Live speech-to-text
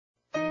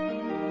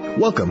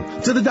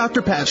Welcome to the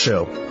Dr. Pat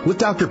Show with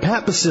Dr.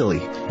 Pat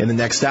Basili. In the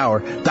next hour,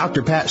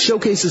 Dr. Pat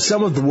showcases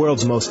some of the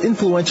world's most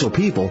influential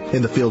people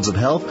in the fields of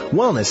health,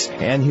 wellness,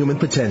 and human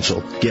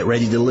potential. Get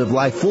ready to live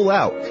life full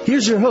out.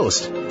 Here's your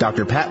host,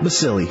 Dr. Pat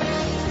Basili.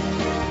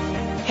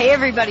 Hey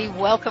everybody,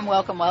 welcome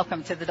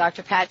to the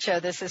Dr. Pat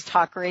Show. This is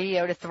Talk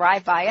Radio to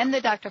Thrive By and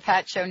the Dr.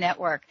 Pat Show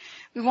Network.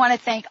 We want to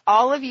thank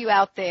all of you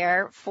out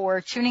there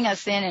for tuning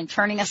us in and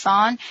turning us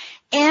on.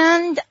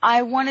 And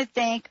I want to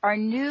thank our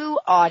new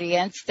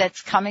audience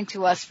that's coming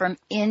to us from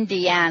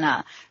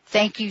Indiana.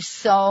 Thank you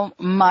so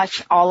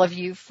much, all of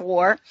you,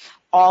 for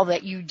all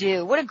that you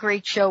do. What a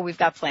great show we've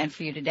got planned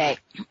for you today.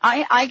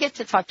 I get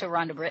to talk to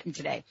Rhonda Britten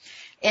today.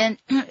 And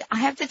I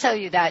have to tell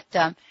you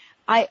that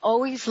I'm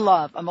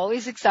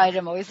always excited,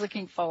 I'm always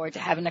looking forward to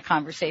having a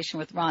conversation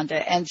with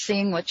Rhonda and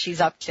seeing what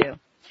she's up to.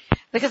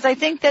 Because I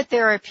think that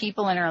there are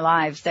people in our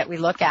lives that we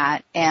look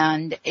at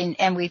and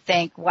we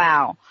think,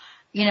 wow,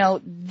 you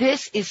know,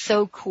 this is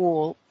so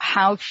cool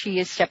how she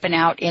is stepping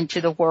out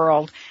into the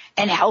world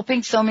and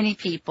helping so many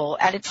people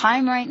at a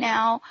time right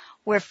now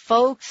where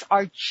folks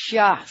are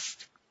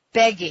just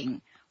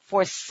begging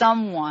for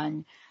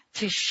someone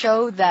to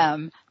show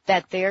them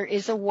that there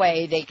is a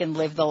way they can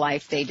live the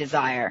life they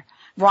desire.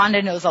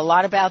 Rhonda knows a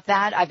lot about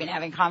that. I've been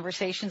having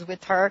conversations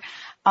with her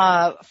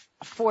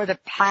for the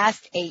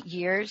past 8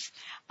 years.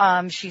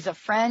 She's a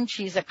friend.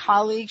 She's a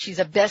colleague. She's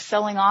a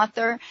best-selling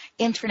author,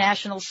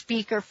 international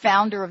speaker,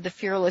 founder of the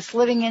Fearless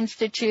Living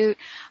Institute,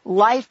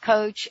 life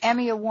coach,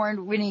 Emmy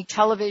Award-winning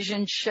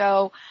television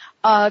show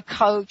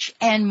coach,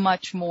 and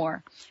much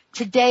more.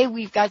 Today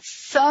we've got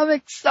some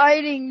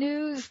exciting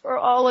news for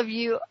all of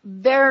you,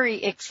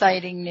 very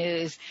exciting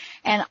news.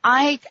 And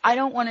I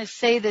don't want to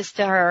say this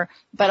to her,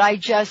 but I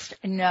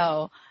just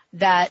know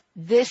that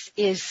this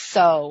is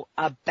so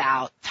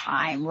about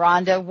time.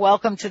 Rhonda,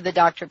 welcome to the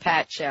Dr.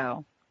 Pat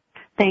Show.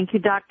 Thank you,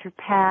 Dr.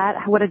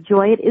 Pat. What a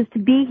joy it is to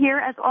be here.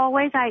 As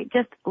always, I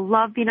just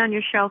love being on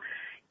your show.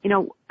 You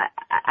know,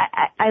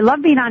 I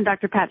love being on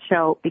Dr. Pat's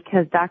show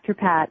because Dr.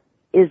 Pat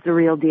is the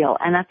real deal.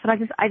 And that's what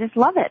I just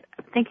love it.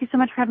 Thank you so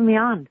much for having me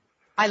on.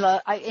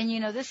 And you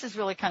know, this is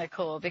really kind of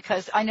cool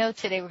because I know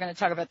today we're going to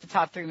talk about the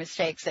top 3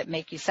 mistakes that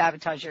make you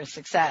sabotage your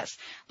success.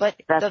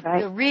 But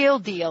the real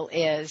deal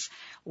is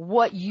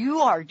what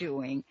you are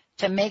doing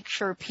to make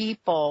sure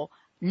people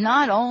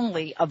not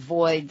only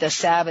avoid the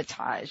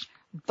sabotage,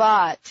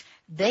 but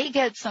they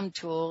get some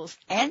tools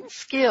and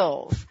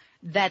skills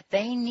that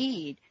they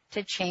need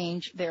to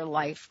change their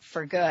life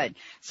for good.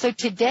 So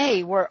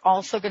today we're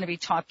also going to be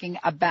talking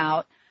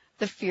about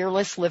the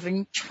Fearless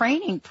Living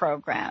Training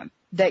Program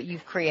that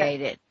you've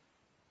created.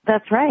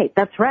 That's right.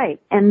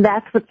 And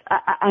that's what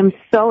I'm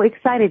so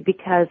excited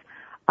because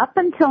up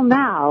until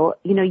now,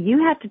 you know,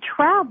 you had to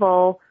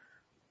travel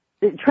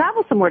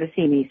somewhere to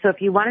see me. So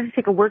if you wanted to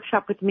take a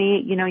workshop with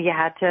me, you know, you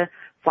had to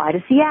fly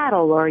to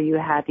Seattle or you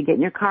had to get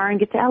in your car and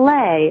get to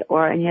LA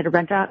and you had to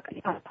rent a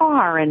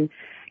car and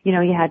you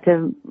know, you had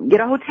to get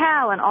a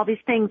hotel and all these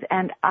things.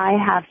 And I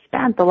have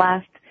spent the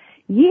last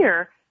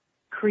year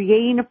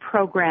creating a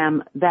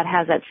program that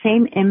has that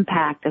same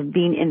impact of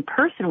being in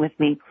person with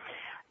me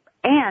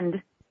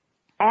and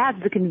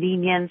adds the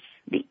convenience,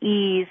 the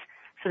ease,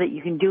 so that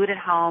you can do it at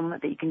home,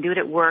 that you can do it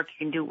at work,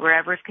 you can do it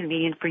wherever it's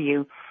convenient for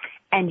you.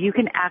 And you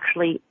can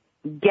actually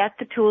get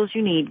the tools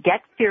you need,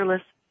 get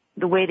fearless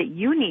the way that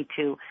you need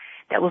to,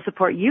 that will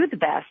support you the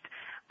best,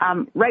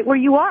 right where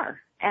you are.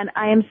 And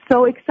I am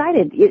so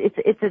excited.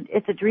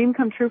 It's a dream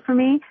come true for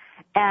me.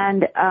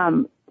 And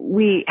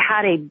we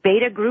had a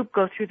beta group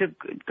go through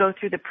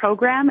the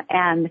program,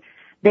 and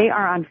they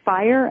are on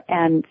fire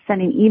and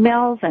sending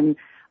emails. And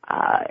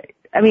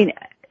I mean,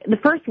 the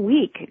first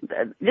week,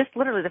 just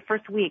literally the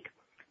first week,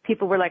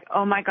 people were like,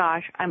 "Oh my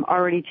gosh, I'm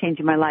already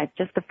changing my life."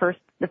 Just the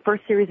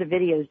first series of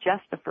videos,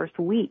 just the first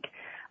week,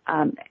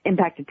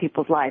 impacted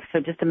people's lives. So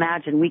just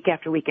imagine week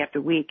after week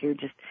after week, you're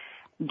just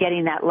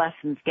getting that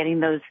lessons, getting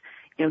those.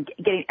 You know,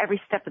 getting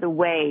every step of the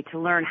way to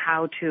learn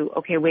how to,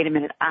 okay, wait a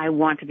minute, I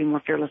want to be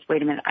more fearless.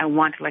 Wait a minute, I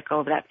want to let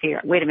go of that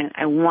fear. Wait a minute,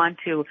 I want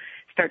to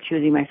start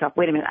choosing myself.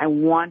 Wait a minute, I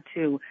want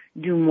to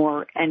do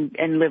more and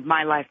live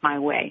my life my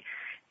way.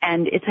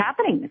 And it's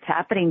happening. It's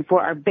happening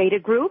for our beta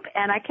group,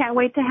 and I can't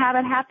wait to have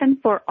it happen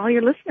for all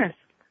your listeners.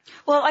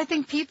 Well, I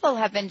think people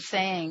have been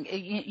saying,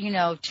 you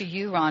know, to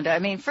you, Rhonda, I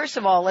mean, first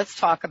of all, let's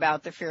talk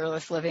about the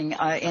Fearless Living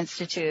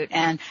Institute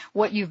and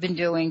what you've been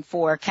doing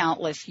for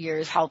countless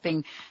years,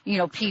 helping, you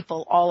know,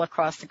 people all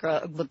across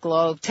the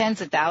globe,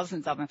 tens of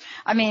thousands of them.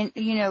 I mean,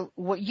 you know,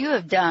 what you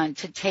have done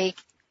to take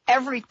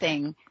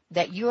everything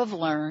that you have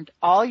learned,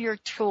 all your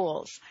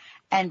tools,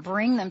 and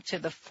bring them to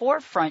the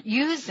forefront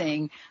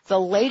using the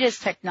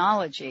latest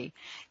technology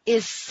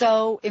is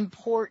so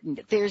important.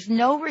 There's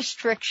no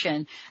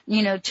restriction,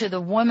 you know, to the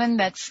woman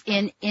that's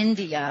in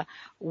India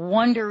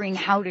wondering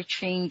how to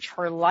change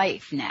her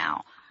life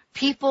now.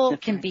 People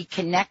can be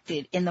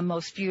connected in the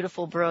most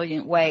beautiful,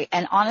 brilliant way.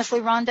 And honestly,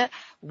 Rhonda,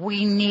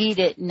 we need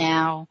it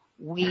now.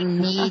 We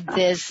need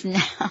this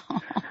now.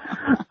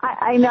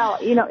 I know.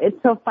 You know,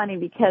 it's so funny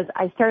because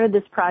I started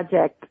this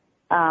project,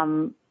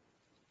 you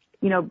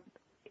know,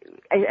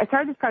 I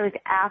started this project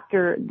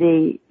after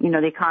the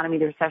economy,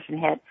 the recession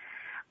hit.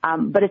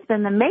 But it's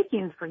been the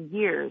makings for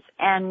years.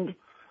 And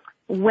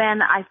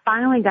when I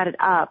finally got it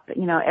up,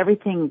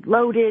 everything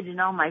loaded and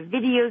all my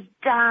videos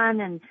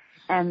done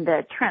and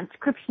the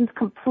transcriptions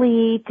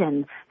complete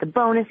and the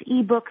bonus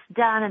ebooks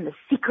done and the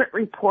secret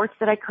reports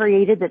that I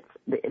created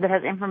that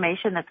has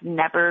information that's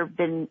never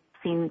been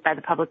seen by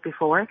the public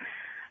before,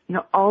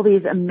 all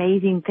these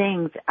amazing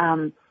things.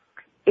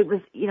 It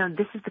was,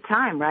 this is the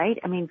time, right?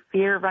 I mean,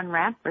 fear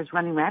is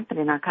running rampant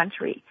in our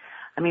country.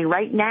 I mean,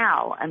 right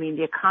now,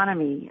 the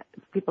economy,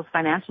 people's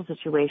financial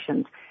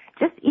situations,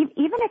 just even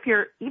if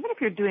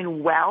you're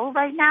doing well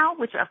right now,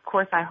 which of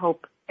course I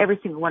hope every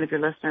single one of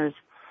your listeners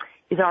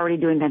is already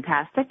doing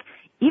fantastic.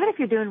 Even if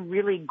you're doing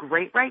really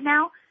great right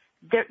now,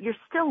 you're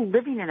still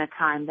living in a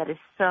time that is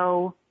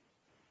so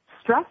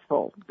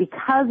stressful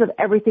because of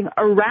everything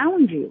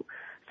around you.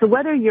 So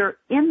whether you're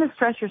in the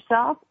stress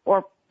yourself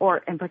or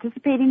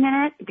participating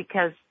in it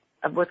because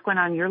of what's going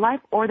on in your life,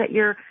 or that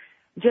you're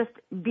just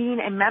being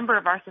a member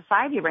of our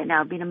society right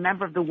now, being a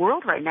member of the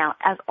world right now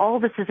as all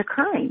this is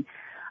occurring.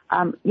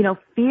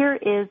 Fear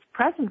is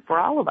present for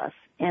all of us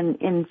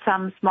in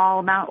some small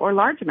amount or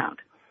large amount.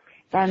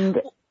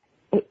 And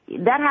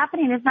that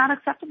happening is not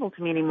acceptable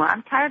to me anymore.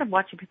 I'm tired of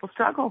watching people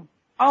struggle.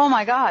 Oh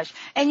my gosh.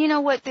 And you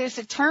know what? There's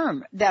a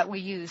term that we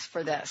use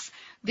for this,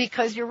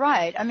 because you're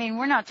right. I mean,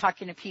 we're not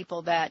talking to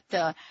people that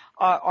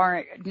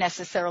aren't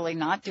necessarily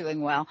not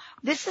doing well.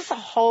 This is a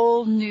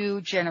whole new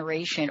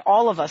generation.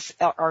 All of us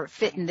are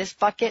fit in this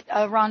bucket,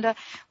 Rhonda.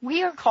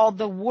 We are called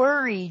the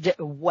worried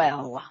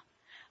well.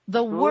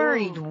 The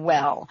worried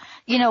well.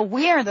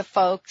 We are the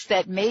folks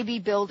that may be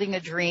building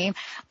a dream,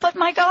 but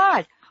my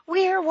God,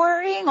 we are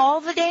worrying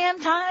all the damn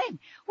time.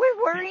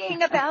 We're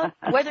worrying about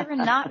whether or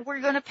not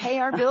we're going to pay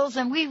our bills,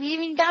 and we've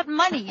even got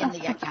money in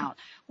the account.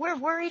 We're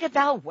worried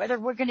about whether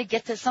we're going to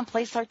get to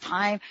someplace on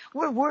time.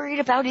 We're worried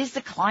about, is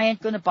the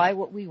client going to buy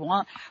what we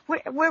want?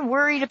 We're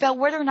worried about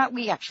whether or not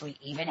we actually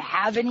even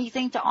have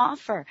anything to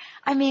offer.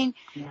 I mean,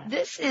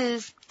 this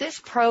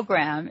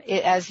program,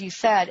 as you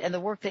said, and the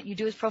work that you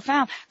do is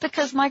profound,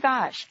 because my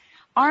gosh,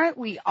 aren't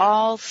we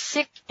all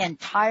sick and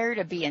tired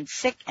of being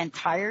sick and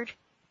tired?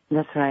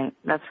 That's right.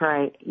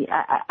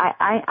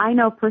 I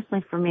know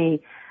personally for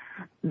me,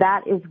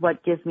 that is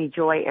what gives me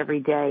joy every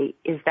day,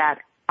 is that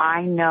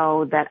I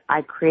know that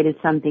I created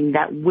something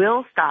that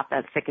will stop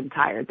that sick and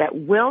tired, that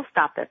will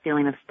stop that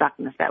feeling of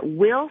stuckness, that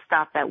will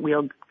stop that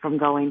wheel from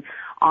going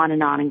on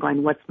and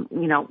going,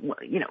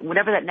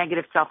 whatever that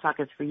negative self-talk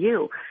is for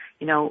you,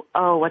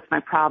 oh, what's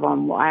my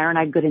problem? Why aren't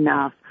I good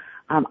enough?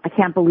 I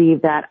can't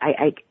believe that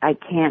I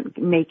can't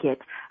make it.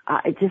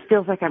 It just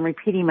feels like I'm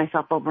repeating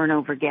myself over and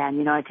over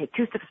again. I take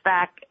 2 steps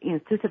back, 2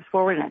 steps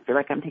forward, and I feel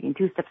like I'm taking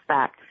 2 steps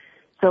back.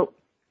 So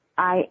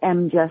I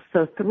am just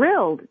so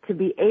thrilled to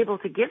be able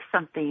to give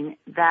something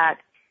that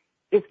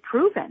is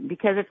proven,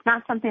 because it's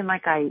not something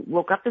like I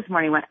woke up this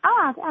morning and went,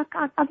 I'll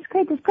just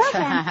create this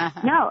program.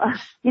 No,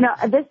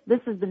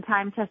 this has been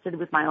time tested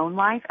with my own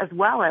life, as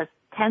well as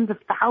tens of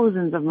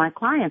thousands of my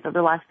clients over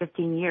the last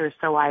 15 years.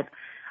 So I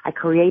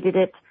created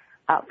it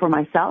for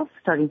myself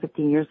starting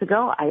 15 years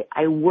ago.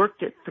 I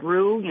worked it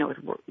through,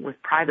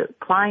 with private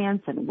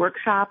clients and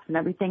workshops and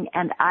everything.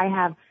 And I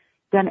have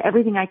done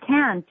everything I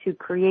can to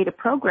create a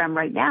program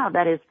right now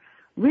that is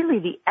really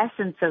the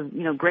essence of,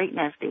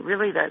 greatness,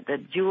 really the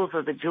jewels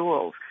of the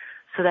jewels,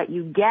 so that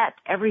you get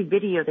every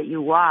video that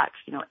you watch,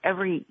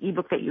 every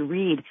ebook that you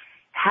read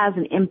has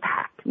an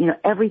impact.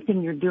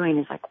 Everything you're doing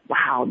is like,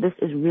 wow, this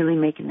is really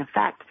making an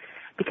effect,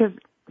 because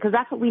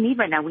that's what we need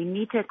right now. We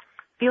need to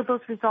feel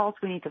those results.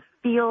 We need to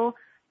feel,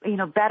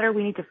 better.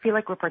 We need to feel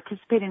like we're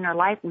participating in our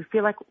life.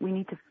 We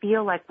need to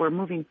feel like we're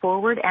moving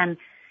forward. And,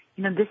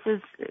 this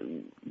is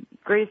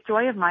greatest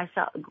joy of my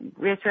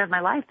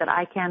life, that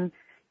I can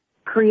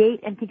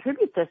create and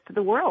contribute this to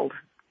the world.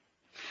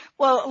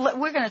 Well,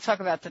 we're going to talk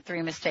about the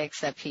 3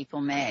 mistakes that people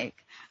make,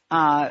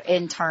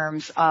 in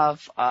terms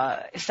of,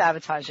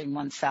 sabotaging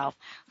oneself.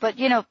 But,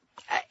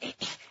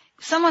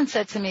 someone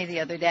said to me the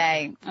other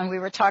day, and we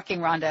were talking,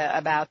 Rhonda,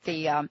 about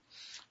the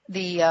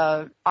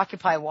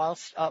Occupy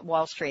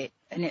Wall Street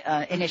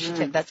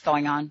initiative that's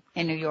going on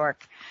in New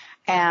York.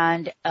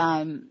 And,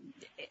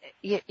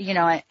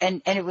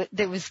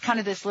 there was kind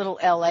of this little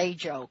LA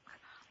joke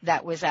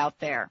that was out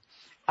there.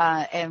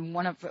 And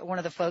one of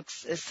the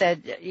folks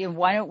said,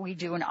 why don't we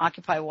do an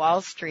Occupy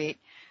Wall Street,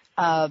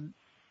 in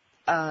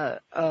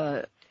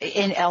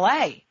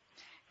LA?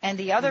 And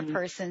the other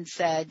person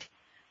said,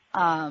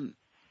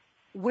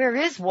 where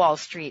is Wall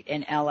Street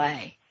in LA?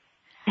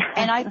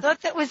 And I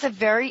thought that was a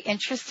very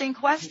interesting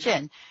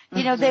question.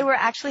 They were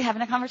actually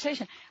having a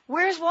conversation.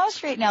 Where's Wall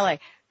Street in LA?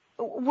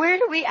 Where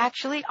do we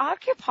actually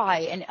occupy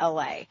in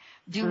LA?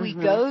 Do we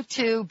go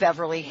to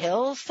Beverly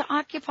Hills to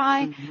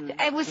occupy?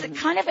 It was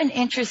kind of an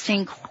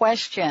interesting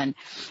question,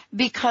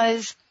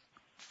 because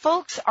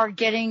folks are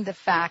getting the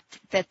fact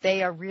that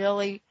they are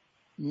really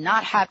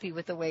not happy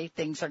with the way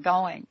things are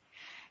going,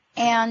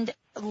 and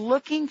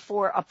looking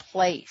for a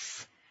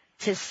place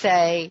to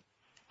say,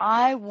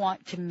 I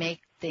want to make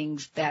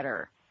things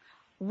better.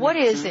 What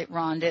is it,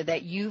 Rhonda,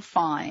 that you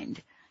find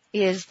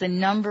is the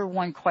number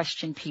one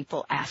question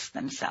people ask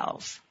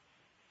themselves?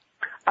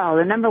 Oh,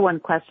 the number one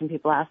question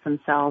people ask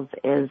themselves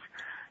is,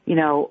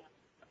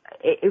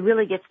 it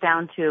really gets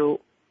down to,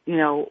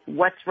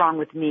 what's wrong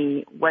with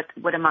me?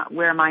 Where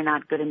am I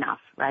not good enough,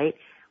 right?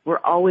 We're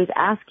always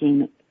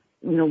asking,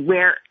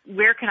 where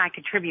can I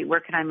contribute? Where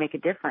can I make a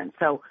difference?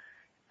 So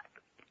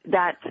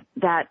that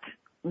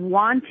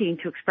wanting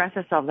to express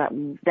ourselves,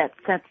 that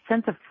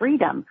sense of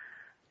freedom,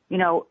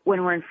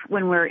 when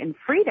we're in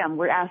freedom,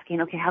 we're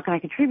asking, okay, how can I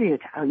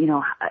contribute?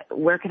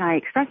 Where can I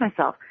express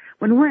myself?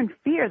 When we're in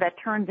fear, that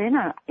turns in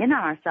on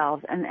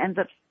ourselves and ends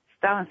up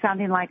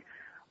sounding like,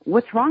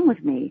 what's wrong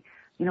with me?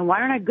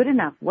 Why aren't I good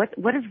enough? What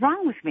is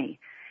wrong with me?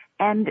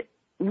 And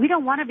we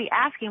don't want to be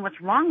asking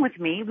what's wrong with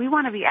me. We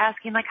want to be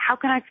asking, like, how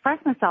can I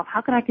express myself? How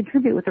can I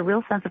contribute with a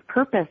real sense of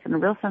purpose and a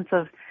real sense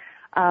of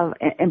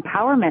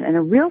empowerment and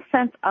a real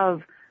sense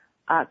of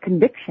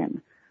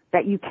conviction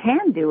that you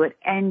can do it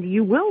and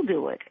you will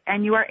do it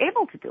and you are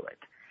able to do it.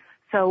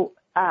 So,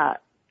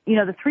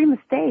 the 3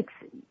 mistakes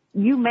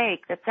you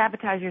make that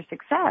sabotage your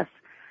success,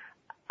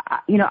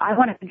 I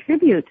want to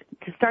contribute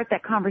to start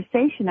that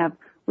conversation of,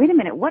 wait a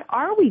minute, what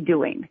are we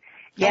doing?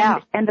 Yeah.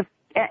 And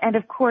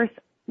of course,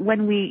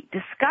 when we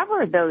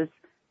discover those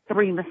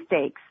 3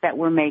 mistakes that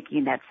we're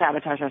making that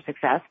sabotage our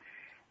success,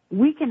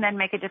 we can then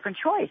make a different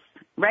choice,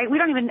 right?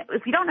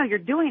 If you don't know you're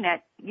doing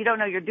it, you don't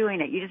know you're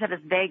doing it. You just have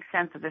this vague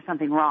sense that there's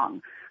something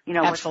wrong.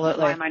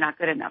 Absolutely. Why am I not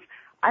good enough?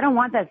 I don't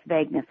want that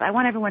vagueness. I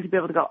want everyone to be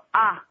able to go,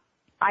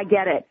 I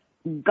get it,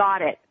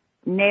 got it,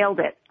 nailed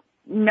it,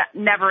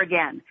 never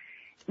again.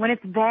 When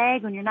it's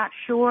vague, when you're not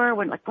sure,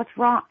 when what's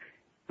wrong,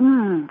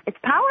 it's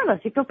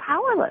powerless. You feel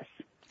powerless.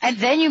 And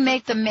then you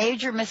make the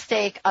major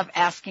mistake of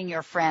asking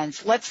your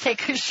friends. Let's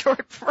take a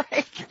short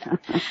break.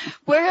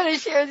 We're going to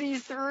share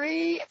these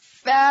 3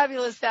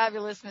 fabulous,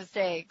 fabulous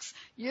mistakes.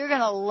 You're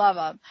going to love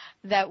them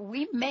that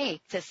we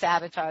make to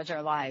sabotage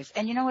our lives.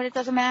 And you know what? It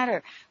doesn't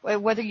matter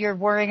whether you're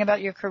worrying about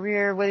your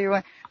career, whether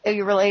you're in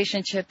your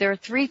relationship. There are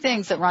 3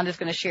 things that Rhonda's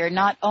going to share.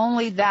 Not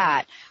only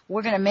that,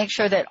 we're going to make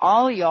sure that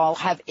all y'all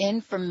have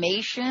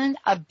information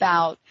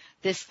about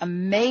this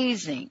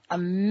amazing,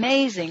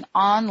 amazing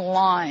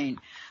online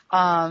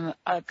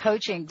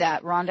coaching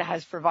that Rhonda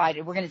has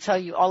provided. We're going to tell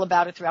you all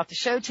about it throughout the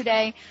show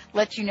today,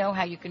 let you know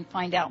how you can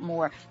find out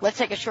more. Let's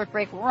take a short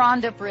break.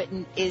 Rhonda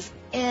Britten is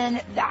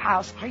in the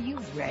house. Are you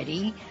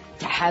ready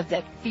to have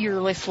that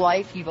fearless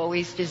life you've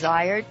always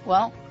desired?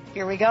 Well,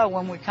 here we go.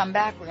 When we come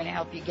back, we're going to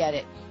help you get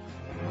it.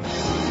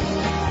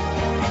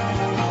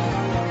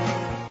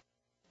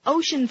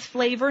 Ocean's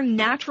Flavor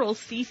natural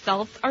sea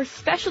salts are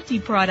specialty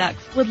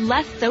products with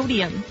less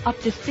sodium, up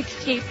to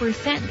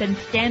 68% than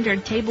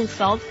standard table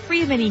salt,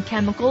 free of any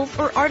chemicals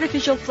or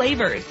artificial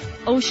flavors.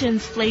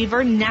 Ocean's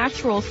Flavor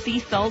natural sea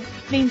salts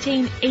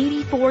maintain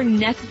 84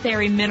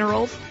 necessary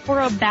minerals for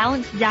a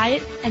balanced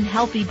diet and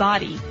healthy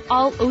body.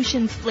 All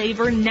Ocean's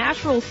Flavor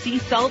natural sea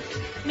salts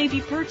may be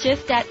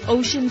purchased at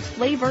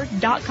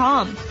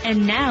oceansflavor.com.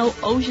 And now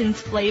Ocean's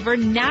Flavor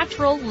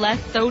natural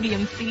less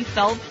sodium sea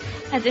salts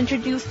has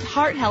introduced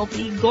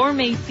heart-healthy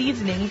gourmet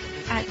seasonings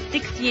at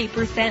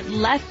 68%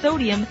 less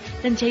sodium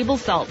than table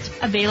salt.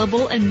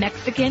 Available in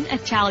Mexican,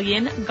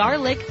 Italian,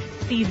 garlic,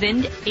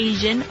 seasoned,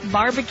 Asian,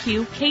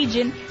 barbecue,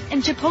 Cajun,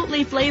 and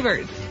Chipotle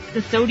flavors.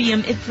 The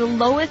sodium is the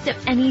lowest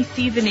of any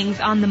seasonings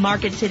on the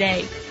market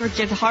today.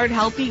 Purchase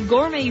heart-healthy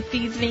gourmet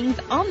seasonings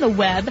on the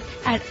web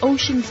at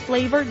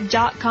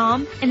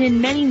oceansflavor.com and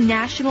in many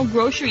national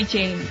grocery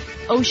chains.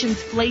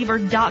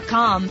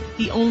 Oceansflavor.com,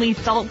 the only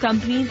salt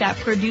company that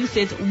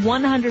produces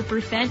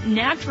 100%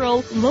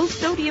 natural,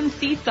 low-sodium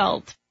sea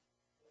salt.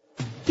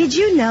 Did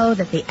you know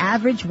that the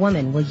average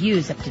woman will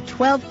use up to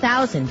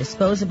 12,000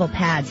 disposable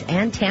pads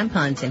and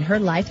tampons in her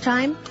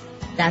lifetime?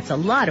 That's a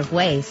lot of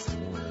waste.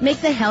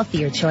 Make the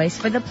healthier choice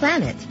for the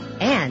planet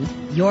and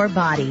your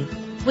body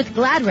with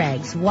Glad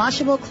Rags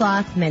washable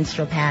cloth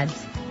menstrual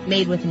pads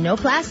made with no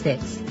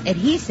plastics,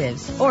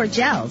 adhesives, or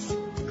gels.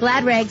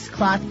 Glad Rags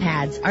cloth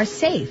pads are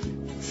safe,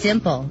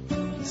 simple,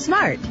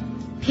 smart,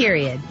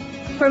 period.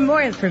 For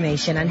more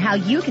information on how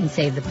you can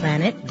save the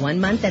planet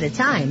 1 month at a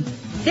time,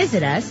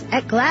 visit us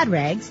at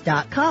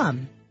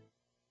gladrags.com.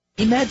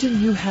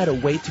 Imagine you had a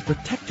way to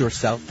protect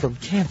yourself from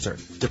cancer,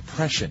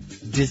 depression,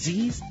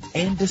 disease,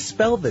 and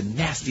dispel the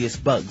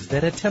nastiest bugs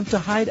that attempt to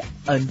hide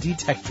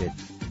undetected.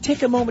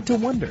 Take a moment to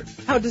wonder,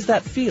 how does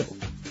that feel?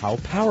 How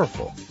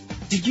powerful?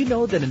 Did you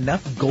know that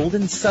enough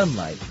golden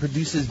sunlight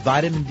produces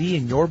vitamin D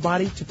in your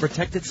body to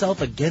protect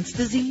itself against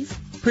disease?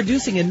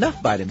 Producing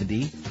enough vitamin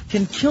D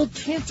can kill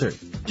cancer,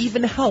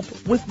 even help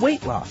with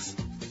weight loss.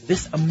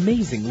 This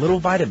amazing little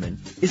vitamin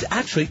is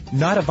actually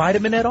not a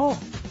vitamin at all,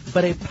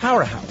 but a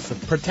powerhouse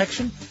of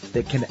protection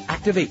that can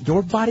activate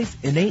your body's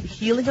innate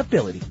healing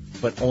ability,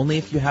 but only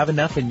if you have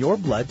enough in your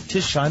blood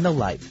to shine the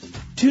light.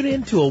 Tune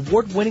in to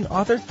award-winning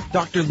author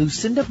Dr.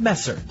 Lucinda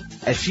Messer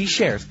as she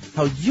shares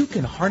how you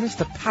can harness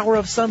the power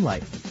of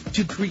sunlight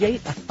to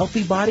create a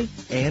healthy body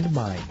and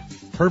mind.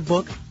 Her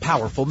book,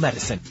 Powerful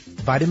Medicine,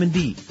 Vitamin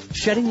D.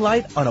 Shedding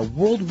light on a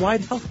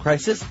worldwide health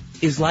crisis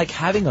is like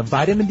having a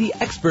vitamin D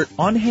expert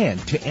on hand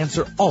to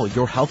answer all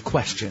your health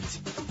questions.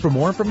 For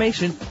more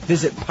information,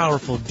 visit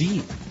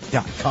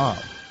PowerfulD.com.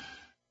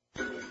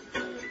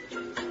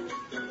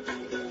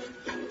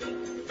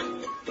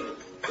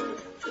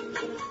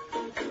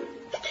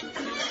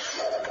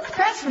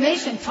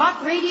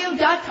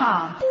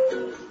 TransformationTalkRadio.com.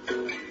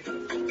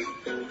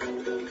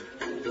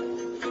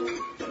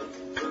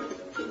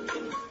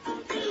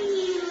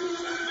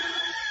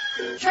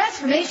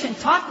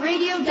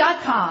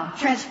 TransformationTalkRadio.com.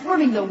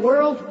 Transforming the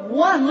world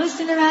one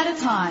listener at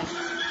a time.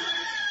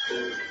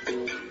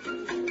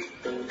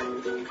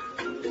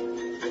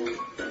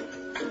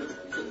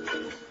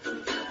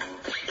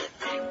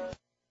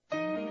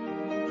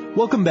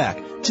 Welcome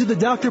back to the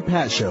Dr.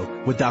 Pat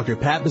Show with Dr.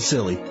 Pat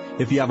Basili.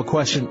 If you have a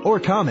question or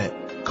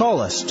comment,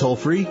 call us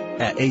toll-free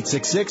at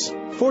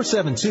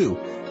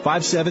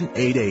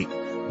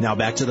 866-472-5788. Now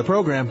back to the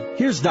program.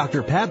 Here's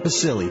Dr. Pat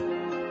Basili.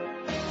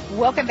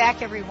 Welcome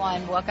back,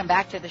 everyone. Welcome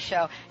back to the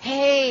show.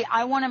 Hey,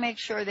 I want to make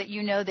sure that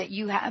you know that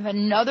you have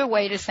another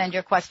way to send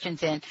your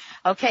questions in.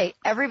 Okay,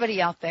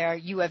 everybody out there,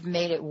 you have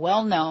made it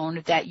well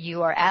known that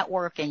you are at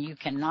work and you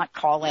cannot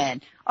call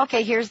in.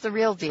 Okay, here's the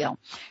real deal.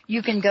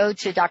 You can go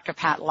to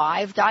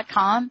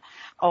drpatlive.com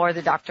or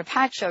the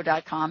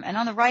drpatshow.com, and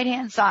on the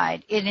right-hand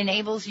side, it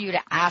enables you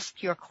to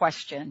ask your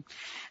question.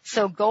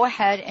 So go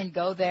ahead and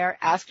go there,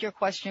 ask your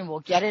question.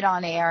 We'll get it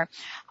on air.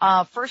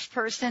 First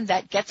person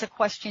that gets a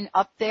question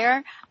up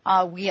there,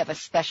 we have a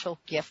special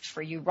gift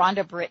for you.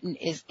 Rhonda Britten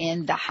is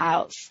in the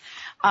house.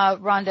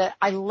 Rhonda,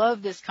 I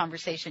love this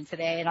conversation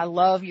today, and I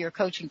love your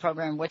coaching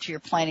program, what you're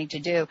planning to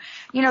do.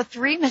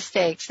 3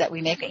 mistakes that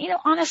we make.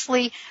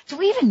 Honestly, do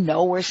we even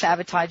know we're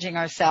sabotaging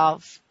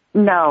ourselves?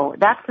 No,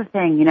 that's the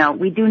thing.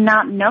 We do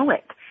not know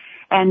it.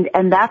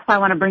 And that's why I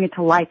want to bring it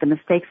to light, the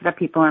mistakes that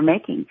people are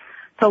making.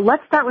 So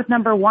let's start with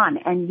number 1.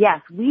 And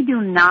yes, we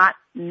do not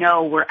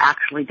know we're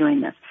actually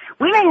doing this.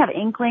 We may have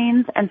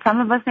inklings, and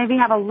some of us maybe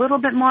have a little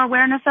bit more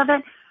awareness of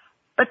it.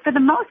 But for the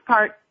most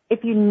part,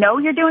 if you know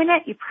you're doing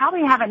it, you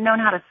probably haven't known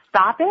how to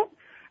stop it.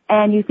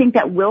 And you think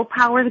that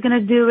willpower is going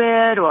to do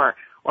it, or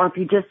if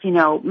you just,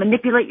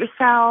 manipulate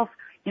yourself.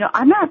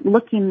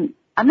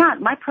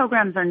 My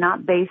programs are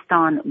not based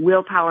on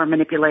willpower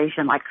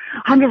manipulation. Like,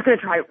 I'm just going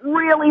to try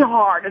really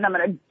hard and I'm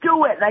going to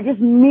do it. And I just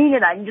mean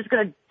it. I'm just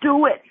going to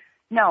do it.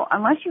 No,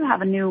 unless you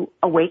have a new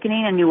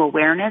awakening, a new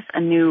awareness, a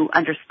new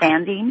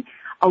understanding,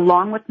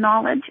 along with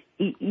knowledge,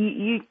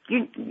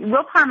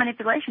 willpower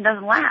manipulation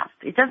doesn't last.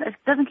 It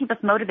doesn't keep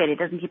us motivated.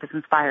 It doesn't keep us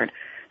inspired.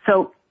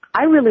 So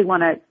I really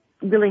want to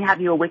really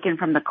have you awaken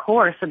from the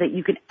core so that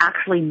you can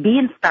actually be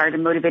inspired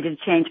and motivated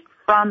to change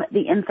from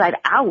the inside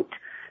out.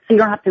 So you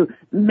don't have to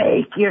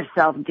make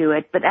yourself do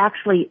it, but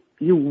actually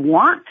you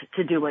want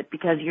to do it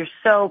because you're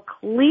so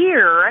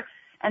clear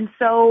and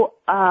so,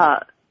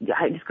 I'm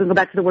just going to go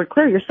back to the word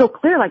clear. You're so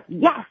clear, like,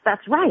 yes,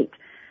 that's right.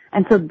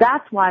 And so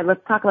that's why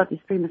let's talk about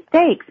these 3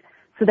 mistakes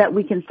so that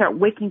we can start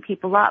waking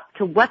people up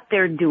to what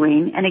they're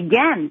doing. And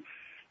again,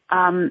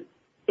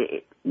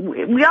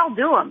 we all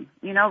do them,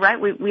 right?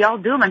 We all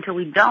do them until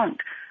we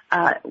don't.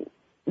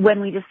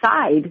 When we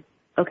decide,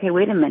 okay,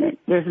 wait a minute,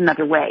 there's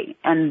another way.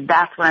 And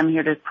that's what I'm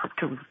here to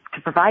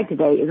provide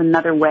today is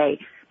another way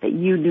that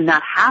you do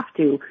not have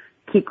to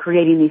keep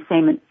creating these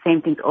same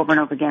things over and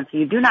over again. So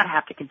you do not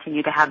have to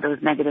continue to have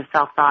those negative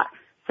self-talk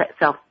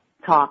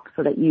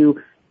so that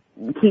you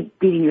keep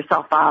beating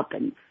yourself up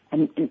and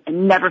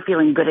never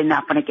feeling good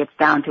enough when it gets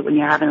down to when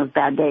you're having those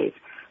bad days.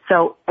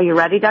 So are you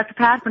ready, Dr.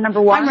 Pat, for number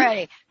 1?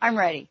 I'm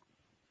ready.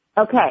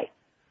 Okay.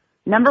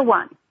 Number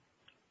 1.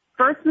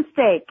 First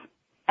mistake,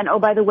 and oh,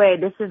 by the way,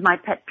 this is my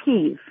pet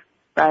peeve,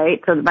 right?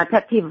 So my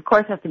pet peeve, of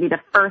course, has to be the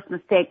first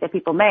mistake that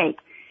people make,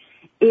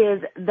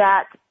 is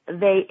that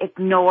they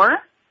ignore,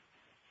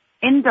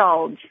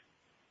 indulge,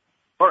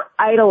 or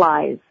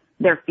idolize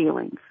their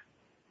feelings.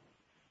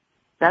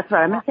 That's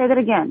right. I'm going to say that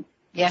again.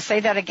 Yeah,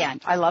 say that again.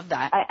 I love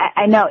that.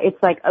 I know.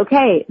 It's like,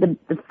 okay, the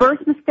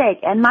first mistake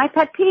and my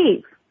pet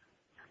peeve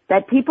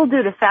that people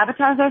do to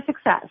sabotage their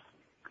success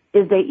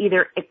is they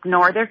either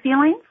ignore their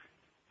feelings,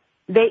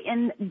 they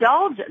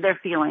indulge their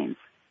feelings,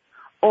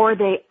 or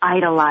they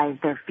idolize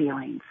their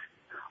feelings.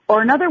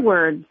 Or in other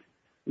words,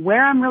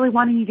 where I'm really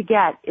wanting you to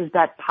get is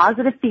that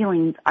positive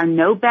feelings are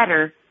no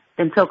better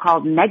than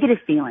so-called negative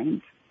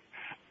feelings,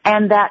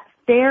 and that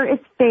fair is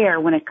fair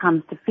when it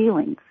comes to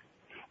feelings.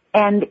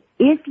 And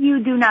if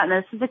you do not,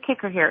 and this is a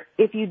kicker here,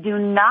 if you do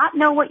not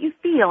know what you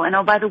feel, and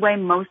oh, by the way,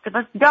 most of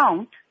us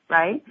don't,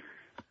 right?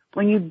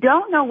 When you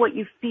don't know what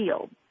you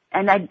feel,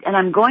 and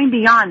I'm going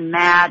beyond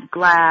mad,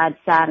 glad,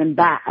 sad, and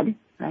bad,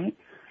 right?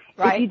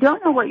 If you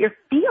don't know what you're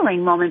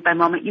feeling moment by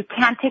moment, you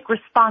can't take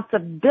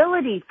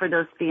responsibility for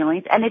those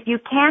feelings. And if you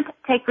can't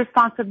take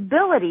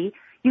responsibility,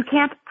 you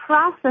can't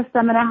process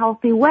them in a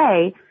healthy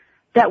way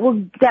that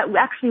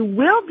actually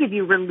will give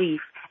you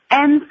relief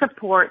and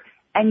support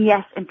and,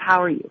 yes,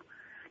 empower you.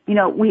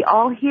 We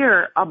all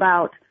hear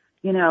about,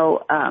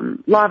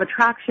 law of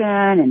attraction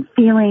and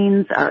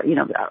feelings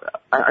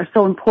are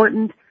so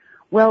important.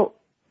 Well,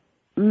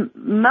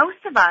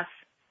 most of us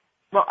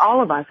well,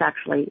 all of us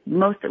actually,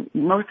 most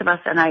of us,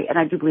 and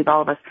I do believe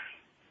all of us,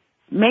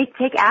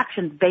 take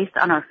actions based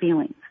on our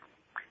feelings.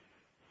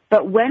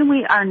 But when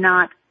we are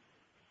not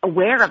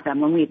aware of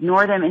them, when we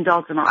ignore them,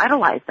 indulge them, or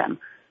idolize them,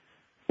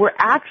 we're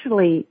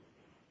actually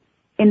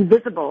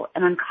invisible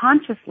and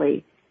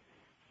unconsciously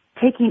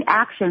taking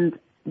actions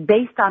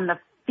based on the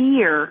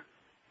fear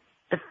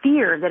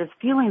that is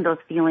fueling those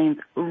feelings,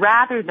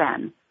 rather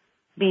than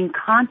being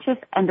conscious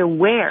and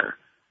aware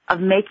of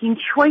making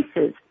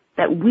choices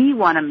that we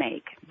want to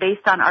make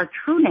based on our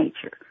true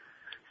nature.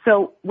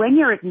 So when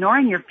you're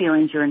ignoring your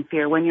feelings, you're in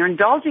fear. When you're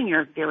indulging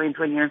your feelings,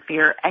 when you're in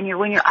fear, and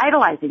when you're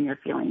idolizing your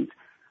feelings,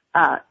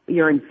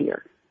 you're in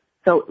fear.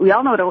 So we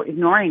all know what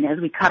ignoring is.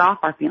 We cut off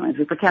our feelings.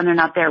 We pretend they're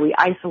not there. We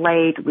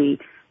isolate. We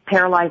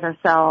paralyze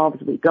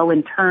ourselves. We go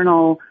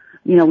internal.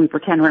 We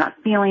pretend we're not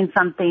feeling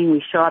something.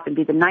 We show up and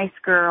be the nice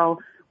girl.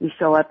 We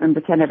show up and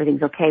pretend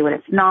everything's okay when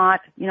it's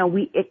not.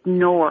 We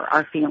ignore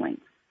our feelings.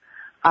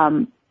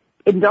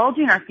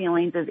 Indulging our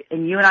feelings is,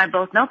 and you and I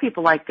both know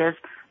people like this,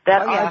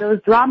 that are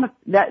those drama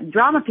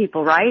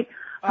people, right?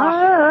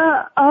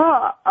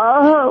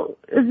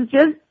 It's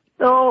just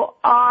so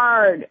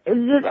hard.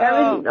 It's just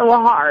everything's so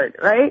hard,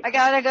 right? I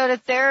gotta go to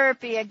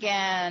therapy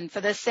again for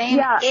the same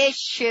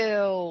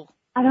issue.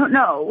 I don't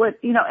know what,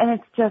 and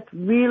it's just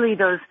really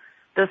those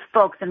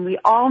folks, and we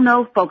all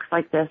know folks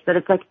like this, that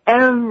it's like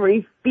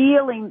every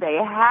feeling they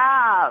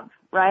have,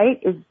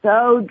 right, is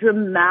so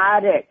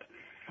dramatic.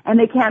 And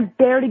they can't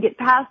bear to get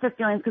past their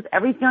feelings because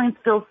every feeling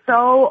feels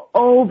so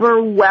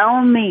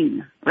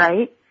overwhelming,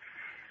 right?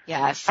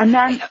 Yes. And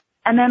then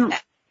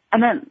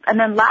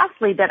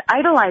lastly, that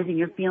idolizing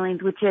your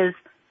feelings, which is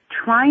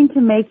trying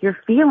to make your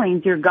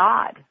feelings your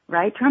God,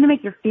 right? Trying to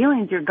make your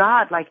feelings your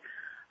God, like,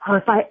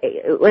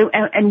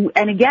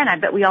 and again, I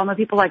bet we all know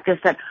people like this,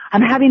 that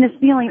I'm having this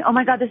feeling, oh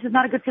my God, this is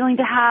not a good feeling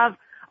to have.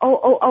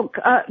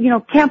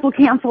 Cancel,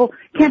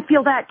 can't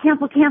feel that,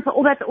 cancel.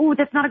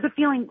 That's not a good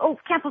feeling. Oh,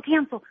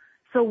 cancel.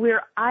 So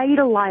we're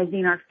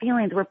idolizing our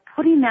feelings. We're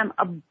putting them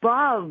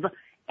above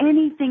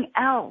anything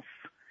else.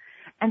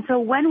 And so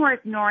when we're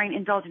ignoring,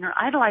 indulging, or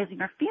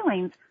idolizing our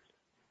feelings,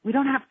 we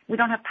don't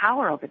have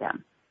power over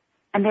them.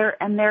 And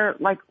they're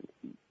like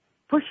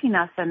pushing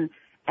us and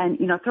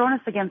throwing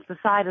us against the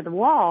side of the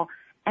wall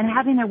and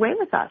having their way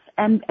with us.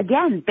 And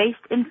again,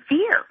 based in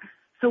fear.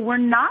 So we're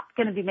not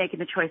going to be making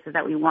the choices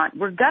that we want.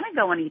 We're going to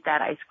go and eat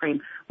that ice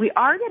cream. We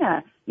are going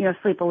to,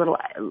 sleep a little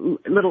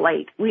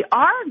late. We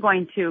are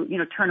going to,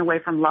 turn away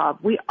from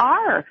love. We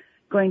are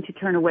going to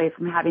turn away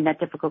from having that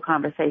difficult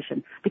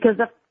conversation because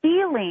the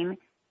feeling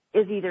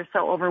is either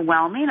so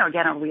overwhelming, or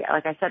again, we,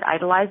 like I said,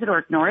 idolize it or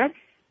ignore it,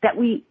 that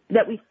we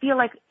feel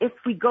like if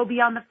we go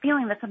beyond the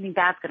feeling, that something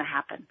bad's going to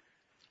happen.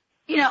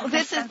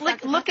 This is,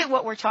 look at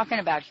what we're talking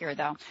about here,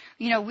 though.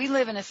 We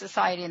live in a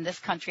society in this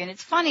country, and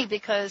it's funny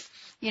because,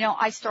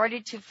 I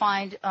started to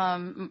find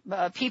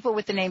people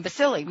with the name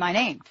Basili, my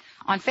name,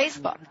 on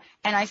Facebook,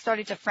 and I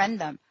started to friend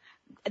them.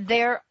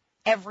 They're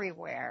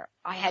everywhere.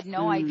 I had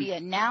no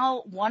idea.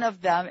 Now one of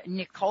them,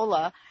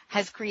 Nicola,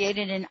 has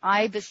created an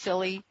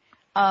iBasili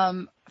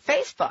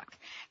Facebook.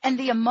 And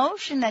the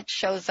emotion that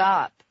shows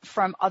up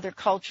from other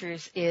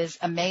cultures is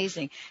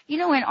amazing.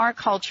 In our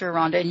culture,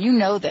 Rhonda, and you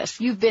know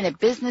this, you've been at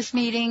business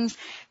meetings,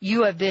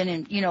 you have been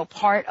in,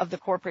 part of the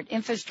corporate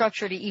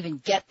infrastructure to even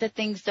get the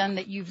things done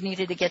that you've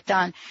needed to get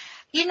done.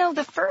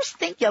 The first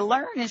thing you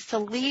learn is to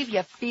leave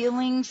your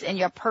feelings and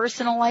your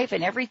personal life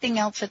and everything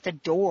else at the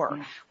door.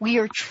 We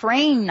are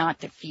trained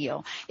not to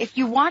feel. If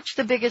you watch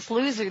The Biggest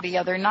Loser the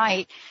other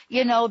night,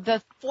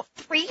 the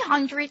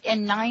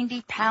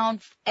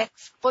 390-pound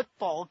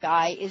ex-football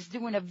guy is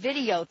doing a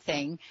video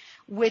thing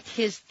with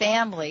his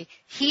family.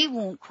 He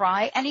won't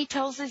cry, and he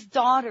tells his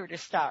daughter to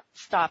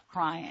stop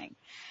crying.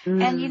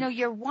 And,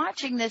 you're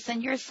watching this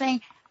and you're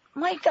saying,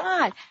 my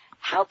God,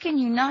 how can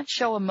you not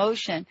show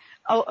emotion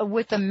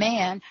with a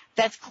man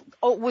that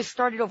was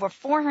started over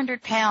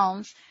 400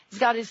 pounds, he's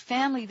got his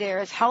family there,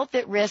 his health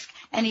at risk,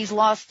 and he's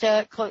lost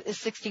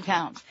 60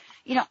 pounds?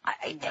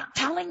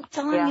 Telling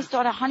his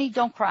daughter, honey,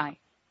 don't cry.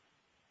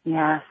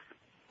 Yes.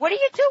 What do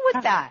you do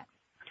with that?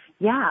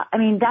 Yeah,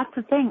 that's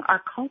the thing.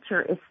 Our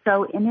culture is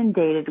so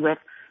inundated with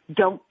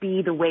don't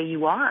be the way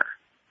you are.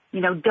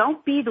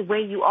 Don't be the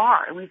way you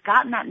are. And we've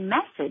gotten that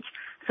message.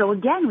 So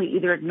again, we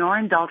either ignore,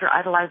 indulge, or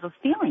idolize those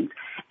feelings.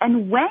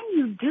 And when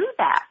you do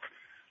that,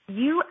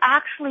 you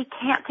actually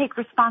can't take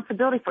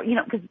responsibility for,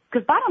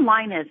 because bottom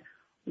line is,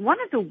 one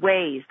of the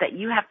ways that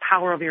you have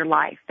power over your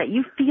life, that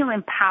you feel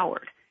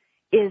empowered,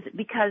 is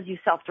because you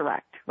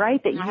self-direct,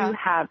 right? That you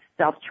have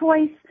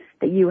self-choice,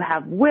 that you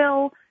have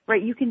will,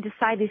 right? You can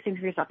decide these things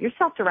for yourself. You're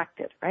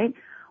self-directed, right?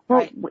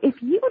 Well,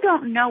 if you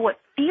don't know what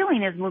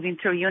feeling is moving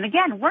through you, and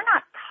again, we're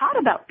not taught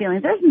about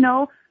feelings. There's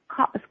no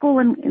school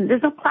and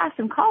there's no class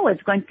in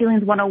college going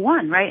feelings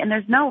 101, right? And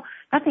there's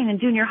nothing in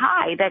junior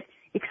high that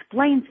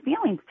explains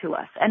feelings to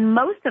us. And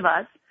most of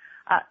us,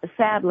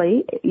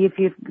 sadly, if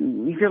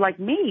you're like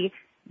me,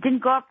 didn't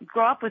grow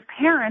up with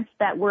parents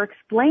that were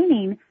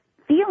explaining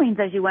feelings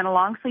as you went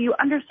along, so you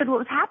understood what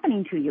was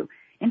happening to you.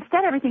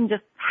 Instead, everything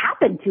just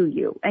happened to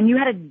you, and you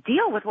had to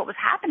deal with what was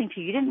happening to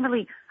you. You didn't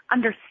really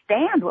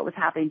understand what was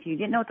happening to you. You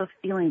didn't know what those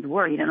feelings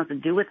were. You didn't know what to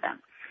do with them.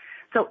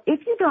 So if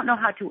you don't know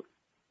how to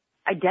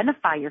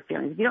identify your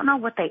feelings, if you don't know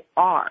what they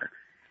are,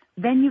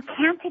 then you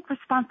can't take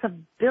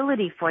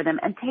responsibility for them.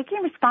 And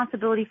taking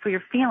responsibility for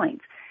your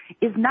feelings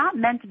is not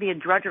meant to be a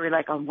drudgery,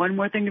 like, oh, one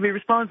more thing to be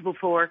responsible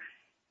for.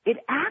 It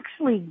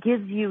actually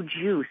gives you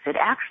juice. It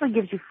actually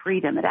gives you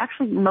freedom. It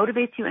actually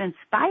motivates you and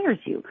inspires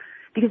you.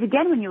 Because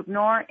again, when you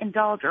ignore,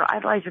 indulge, or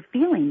idolize your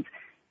feelings,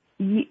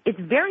 it's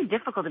very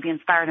difficult to be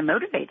inspired and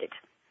motivated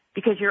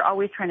because you're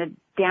always trying to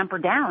damper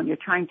down. You're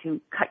trying to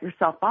cut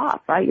yourself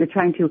off, right? You're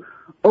trying to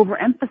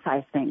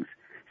overemphasize things.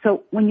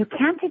 So when you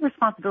can't take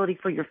responsibility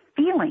for your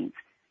feelings,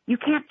 you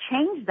can't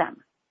change them.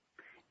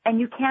 And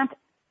you can't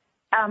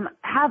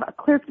have a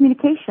clear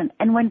communication.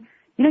 And when,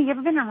 you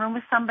ever been in a room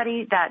with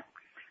somebody that,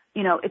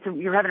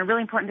 you're having a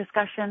really important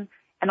discussion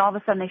and all of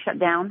a sudden they shut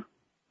down?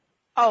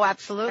 Oh,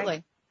 absolutely.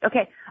 Right?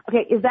 Okay.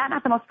 Is that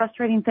not the most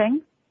frustrating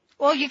thing?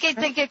 Well,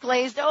 they get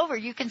glazed over.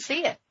 You can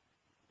see it.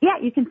 Yeah,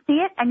 you can see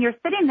it, and you're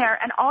sitting there,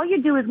 and all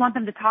you do is want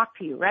them to talk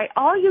to you, right?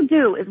 All you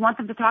do is want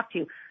them to talk to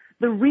you.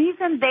 The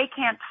reason they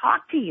can't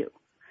talk to you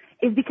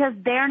is because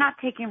they're not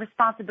taking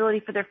responsibility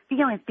for their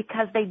feelings,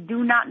 because they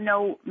do not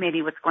know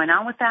maybe what's going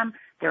on with them.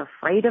 They're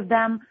afraid of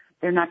them.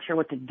 They're not sure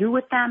what to do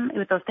with them,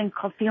 with those things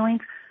called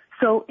feelings.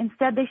 So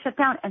instead they shut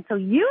down. And so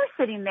you're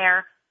sitting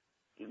there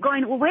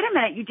going, well, wait a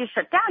minute, you just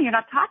shut down. You're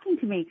not talking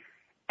to me.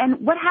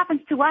 And what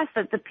happens to us,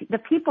 that the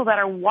people that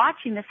are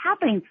watching this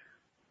happening,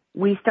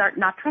 we start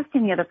not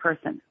trusting the other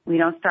person.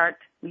 We start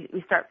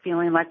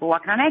feeling like we're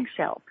walking on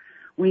eggshells.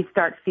 We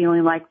start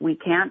feeling like we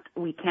can't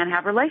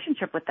have a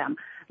relationship with them.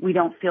 We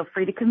don't feel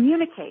free to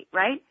communicate,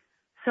 right?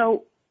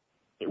 So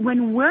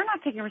when we're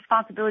not taking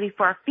responsibility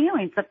for our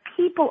feelings, the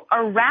people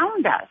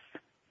around us,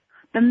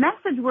 the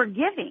message we're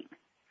giving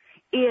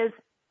is,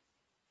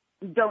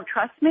 don't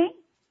trust me.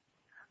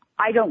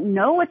 I don't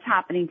know what's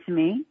happening to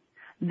me.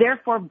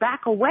 Therefore,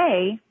 back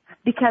away,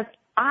 because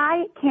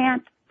I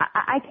can't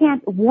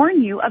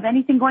warn you of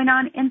anything going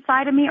on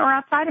inside of me or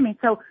outside of me.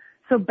 So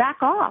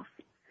back off.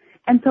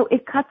 And so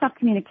it cuts off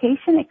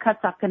communication, it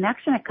cuts off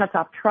connection, it cuts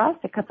off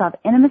trust, it cuts off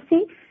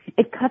intimacy,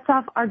 it cuts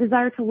off our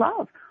desire to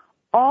love.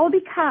 All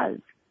because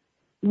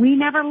we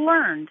never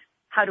learned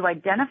how to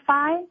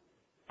identify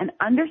and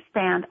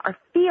understand our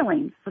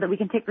feelings so that we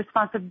can take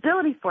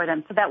responsibility for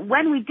them, so that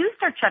when we do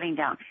start shutting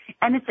down,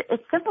 and it's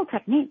simple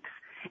techniques.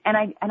 And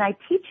I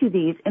teach you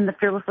these in the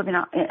Fearless Living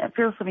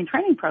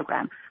training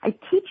program. I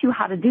teach you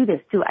how to do this,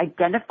 to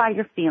identify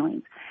your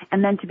feelings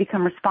and then to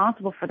become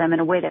responsible for them in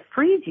a way that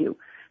frees you,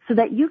 so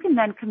that you can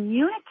then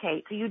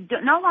communicate. So you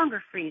no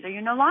longer freeze, or you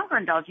no longer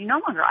indulge, you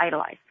no longer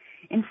idolize.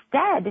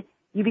 Instead,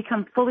 you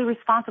become fully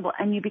responsible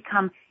and you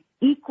become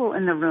equal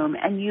in the room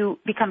and you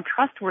become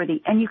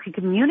trustworthy and you can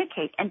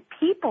communicate, and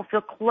people feel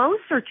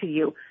closer to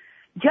you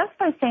just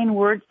by saying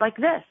words like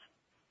this.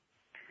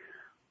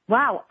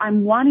 Wow,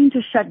 I'm wanting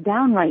to shut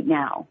down right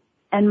now,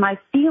 and my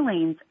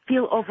feelings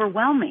feel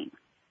overwhelming.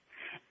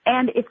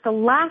 And it's the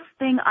last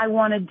thing I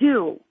want to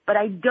do, but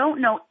I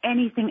don't know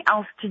anything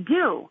else to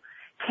do.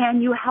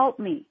 Can you help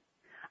me?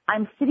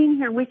 I'm sitting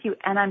here with you,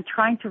 and I'm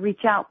trying to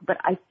reach out, but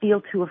I feel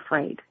too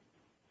afraid.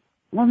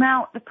 Well,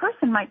 now, the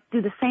person might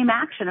do the same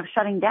action of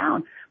shutting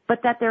down,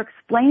 but that they're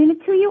explaining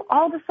it to you,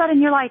 all of a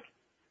sudden you're like,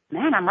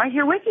 man, I'm right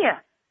here with you.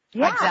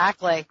 Yeah.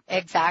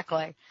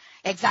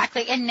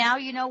 Exactly. And now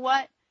you know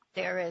what?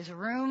 There is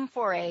room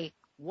for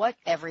what,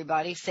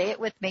 everybody? Say it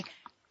with me.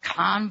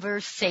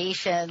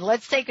 Conversation.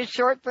 Let's take a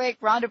short break.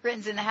 Rhonda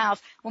Britten's in the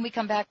house. When we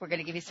come back, we're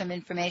going to give you some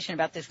information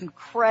about this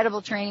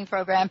incredible training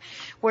program.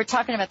 We're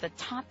talking about the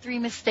top 3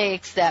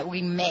 mistakes that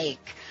we make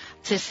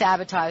to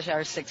sabotage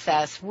our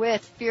success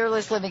with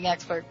Fearless Living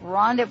expert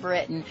Rhonda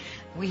Britten.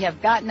 We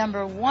have got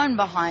number 1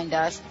 behind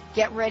us.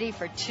 Get ready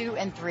for 2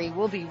 and 3.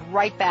 We'll be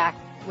right back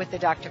with the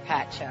Dr.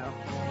 Pat Show.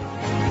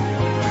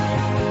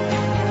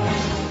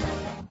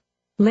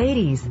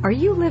 Ladies, are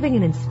you living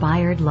an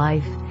inspired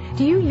life?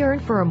 Do you yearn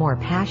for a more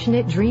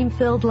passionate,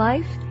 dream-filled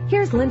life?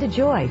 Here's Linda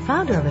Joy,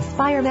 founder of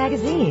Aspire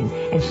Magazine,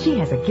 and she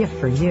has a gift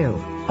for you.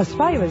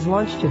 Aspire has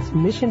launched its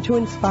Mission to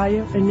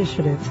Inspire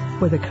initiative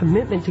with a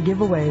commitment to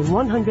give away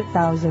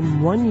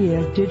 100,000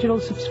 one-year digital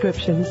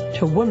subscriptions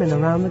to women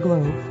around the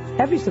globe.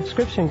 Every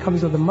subscription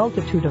comes with a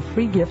multitude of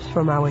free gifts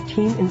from our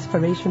Teen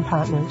Inspiration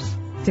partners.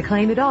 To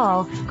claim it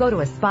all, go to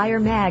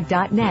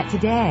aspiremag.net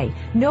today.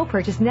 No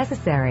purchase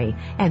necessary.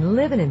 And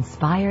live an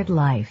inspired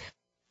life.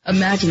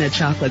 Imagine a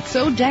chocolate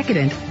so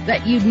decadent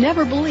that you'd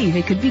never believe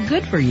it could be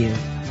good for you.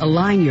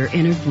 Align your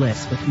inner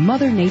bliss with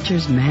Mother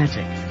Nature's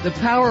magic. The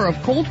power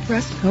of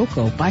cold-pressed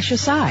cocoa by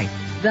Shasai,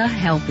 the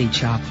healthy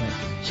chocolate.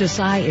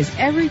 Shasai is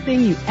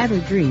everything you ever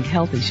dreamed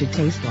healthy should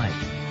taste like.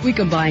 We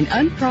combine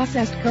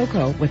unprocessed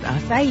cocoa with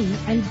acai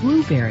and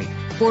blueberry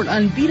for an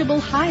unbeatable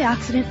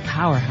high-oxidant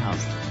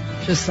powerhouse.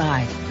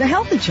 Shasai, the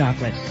healthy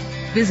chocolate.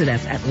 Visit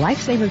us at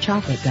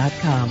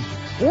lifesaverchocolate.com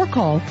or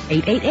call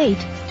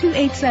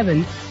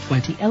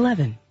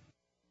 888-287-2011.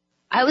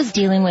 I was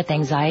dealing with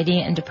anxiety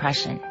and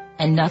depression,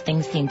 and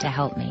nothing seemed to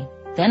help me.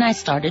 Then I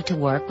started to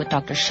work with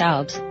Dr.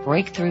 Schaub's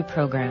Breakthrough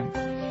Program.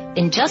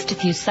 In just a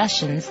few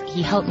sessions,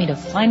 he helped me to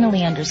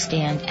finally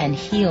understand and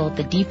heal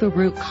the deeper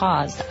root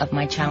cause of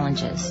my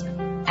challenges.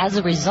 As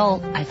a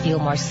result, I feel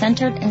more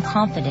centered and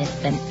confident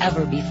than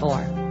ever before.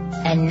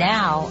 And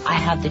now I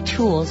have the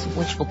tools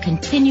which will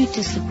continue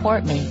to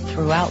support me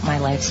throughout my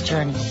life's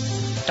journey.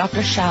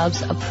 Dr.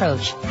 Schaub's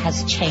approach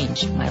has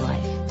changed my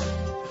life.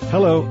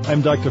 Hello,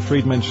 I'm Dr.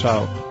 Friedman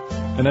Schaub,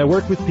 and I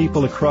work with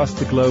people across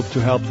the globe to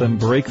help them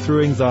break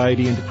through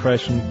anxiety and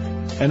depression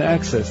and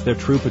access their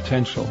true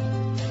potential.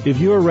 If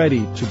you are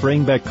ready to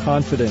bring back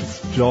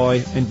confidence,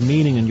 joy, and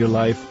meaning in your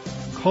life,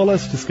 call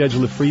us to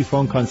schedule a free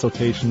phone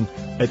consultation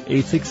at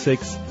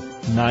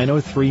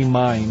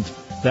 866-903-MIND.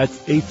 That's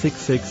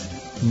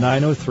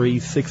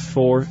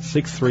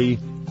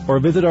 866-903-6463, or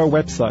visit our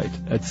website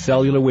at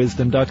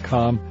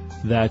cellularwisdom.com.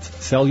 That's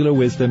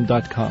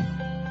cellularwisdom.com.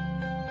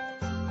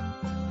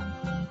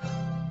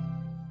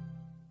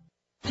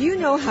 Do you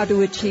know how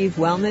to achieve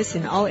wellness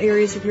in all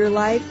areas of your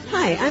life?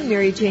 Hi, I'm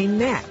Mary Jane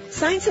Mack.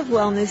 Signs of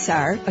wellness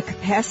are a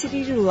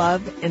capacity to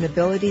love and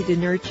ability to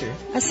nurture,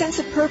 a sense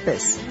of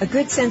purpose, a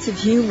good sense of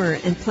humor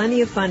and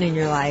plenty of fun in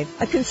your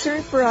life, a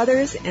concern for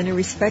others and a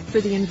respect for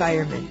the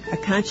environment, a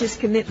conscious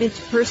commitment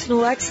to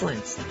personal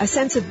excellence, a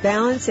sense of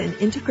balance and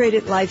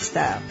integrated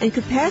lifestyle, and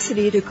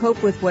capacity to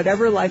cope with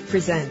whatever life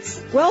presents.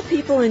 Well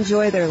people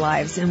enjoy their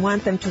lives and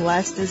want them to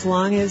last as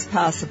long as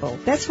possible.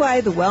 That's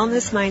why the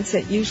wellness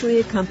mindset usually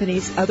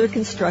accompanies other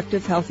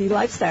constructive, healthy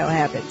lifestyle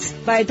habits.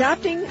 By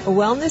adopting a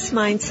wellness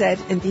mindset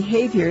and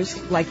behaviors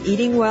like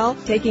eating well,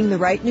 taking the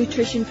right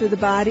nutrition for the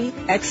body,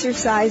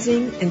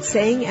 exercising, and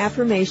saying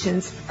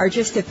affirmations are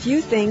just a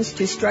few things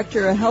to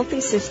structure a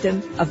healthy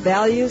system of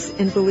values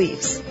and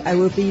beliefs. I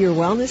will be your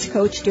wellness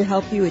coach to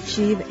help you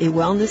achieve a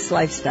wellness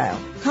lifestyle.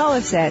 Call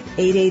us at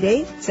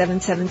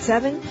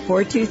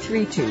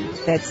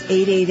 888-777-4232. That's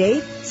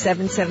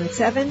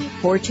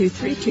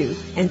 888-777-4232.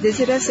 And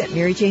visit us at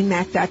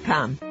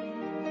MaryJaneMack.com.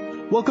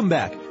 Welcome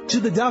back to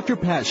the Dr.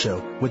 Pat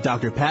Show with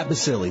Dr. Pat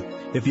Basile.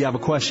 If you have a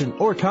question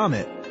or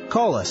comment,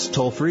 call us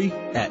toll-free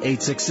at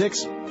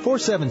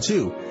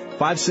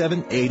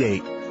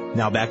 866-472-5788.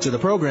 Now back to the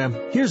program.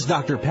 Here's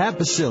Dr. Pat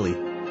Basile.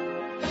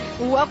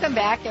 Welcome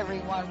back,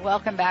 everyone.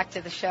 Welcome back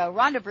to the show.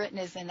 Rhonda Britten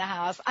is in the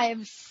house. I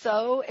am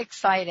so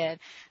excited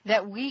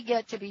that we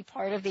get to be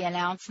part of the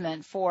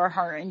announcement for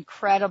her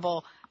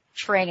incredible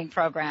training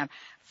program.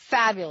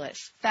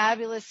 Fabulous,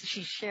 fabulous.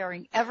 She's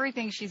sharing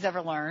everything she's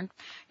ever learned.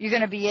 You're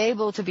going to be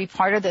able to be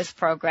part of this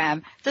program.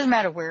 It doesn't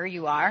matter where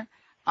you are.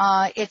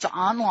 It's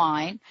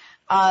online.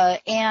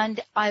 And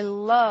I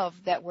love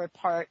that we're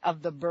part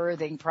of the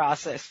birthing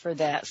process for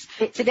this.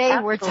 Today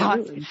we're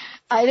talking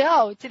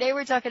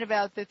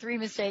about the 3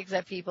 mistakes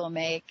that people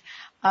make,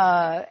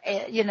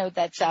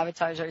 that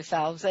sabotage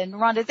ourselves. And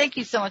Rhonda, thank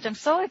you so much. I'm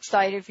so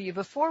excited for you.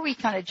 Before we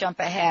kind of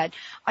jump ahead,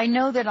 I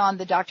know that on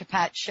the Dr.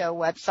 Pat Show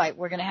website,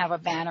 we're going to have a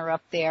banner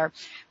up there.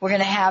 We're going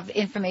to have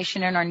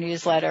information in our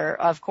newsletter,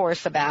 of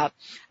course, about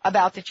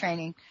the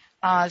training.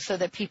 So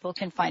that people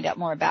can find out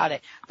more about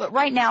it. But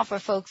right now, for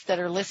folks that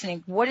are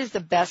listening, what is the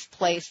best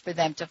place for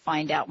them to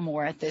find out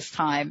more at this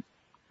time?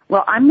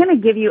 Well, I'm going to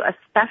give you a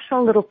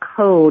special little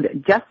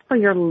code just for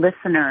your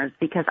listeners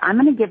because I'm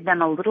going to give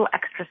them a little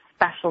extra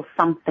special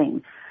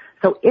something.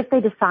 So if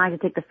they decide to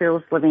take the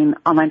Fearless Living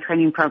online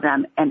training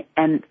program and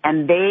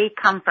they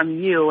come from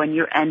you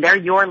and they're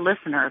your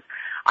listeners,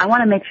 I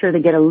want to make sure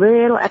they get a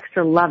little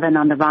extra loving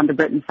on the Rhonda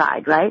Britten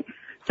side, right?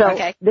 So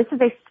This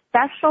is a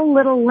special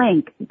little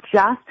link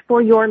just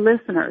for your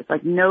listeners.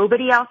 Like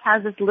nobody else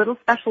has this little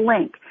special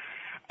link.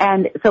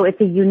 And so it's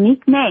a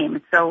unique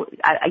name. So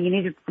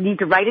you need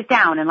to write it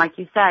down. And like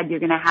you said, you're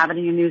going to have it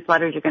in your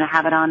newsletters. You're going to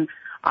have it on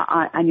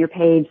your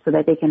page so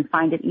that they can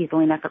find it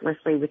easily and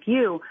effortlessly with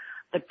you.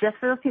 But just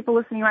for those people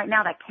listening right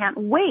now that can't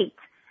wait,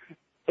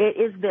 it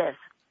is this: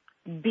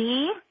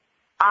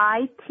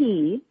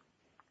 bit.ly/the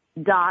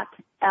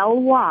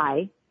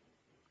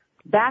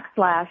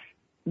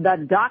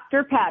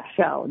Dr. Pat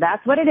Show.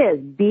 That's what it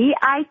is.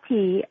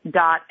 bit.ly/the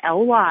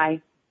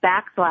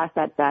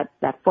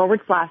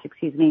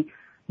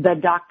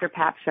Dr.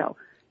 Pat Show.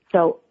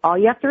 So all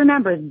you have to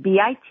remember is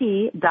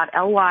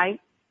bit.ly/the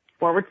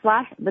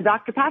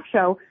Dr. Pat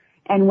Show.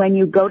 And when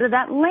you go to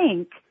that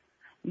link,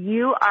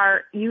 you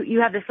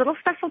have this little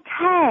special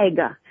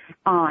tag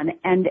on.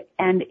 And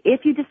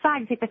if you decide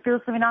to take the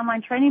Fearless Living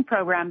online training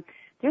program,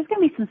 there's going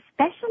to be some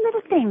special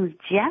little things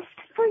just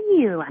for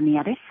you on the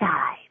other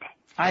side.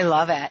 I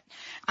love it.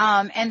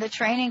 And the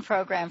training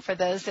program for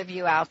those of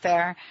you out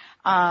there,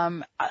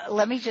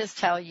 let me just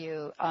tell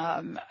you,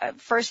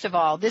 first of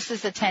all, this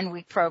is a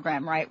 10-week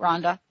program, right,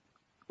 Rhonda?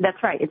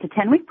 That's right. It's a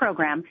 10-week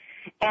program,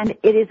 and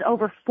it is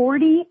over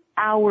 40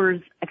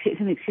 hours,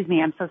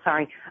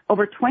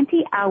 over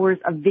 20 hours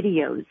of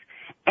videos.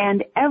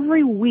 And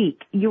every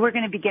week you are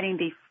going to be getting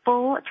the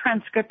full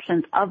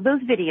transcriptions of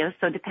those videos.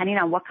 So depending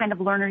on what kind of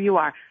learner you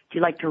are, do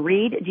you like to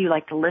read? Do you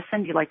like to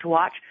listen? Do you like to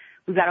watch?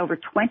 We've got over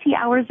 20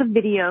 hours of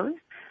videos.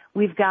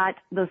 We've got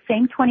those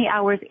same 20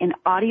 hours in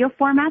audio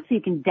format, so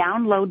you can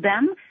download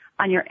them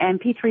on your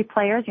MP3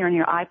 players, you're on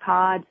your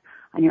iPods,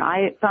 your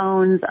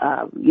iPhones,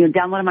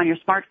 download them on your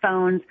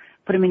smartphones,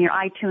 put them in your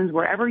iTunes,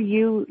 wherever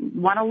you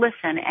want to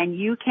listen, and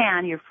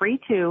you're free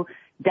to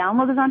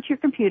download those onto your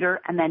computer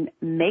and then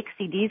make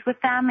CDs with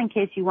them in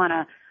case you want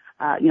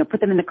to, put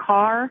them in the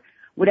car,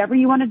 whatever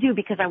you want to do,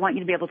 because I want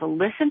you to be able to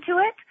listen to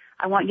it.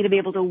 I want you to be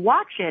able to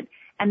watch it,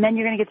 and then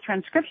you're going to get the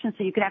transcription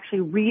so you can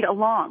actually read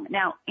along.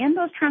 Now, in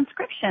those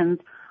transcriptions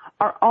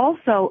are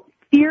also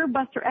fear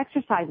buster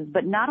exercises,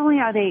 but not only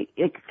are they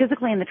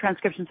physically in the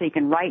transcription so you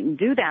can write and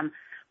do them,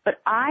 but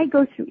I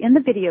go through in the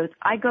videos,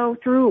 I go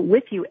through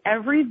with you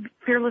every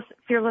fear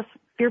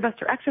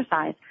buster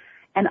exercise,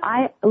 and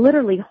I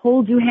literally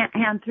hold you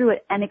hand through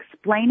it and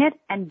explain it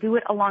and do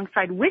it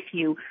alongside with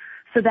you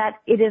so that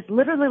it is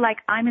literally like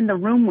I'm in the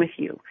room with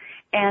you.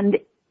 And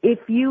if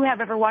you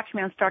have ever watched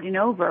me on Starting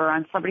Over or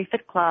on Celebrity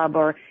Fit Club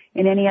or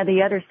in any of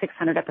the other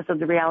 600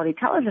 episodes of reality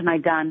television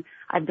I've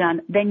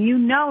done, then you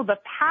know the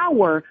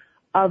power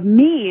of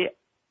me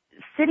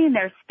sitting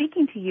there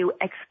speaking to you,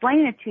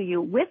 explaining it to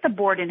you with the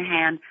board in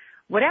hand,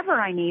 whatever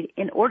I need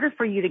in order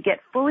for you to get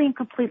fully and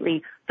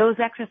completely those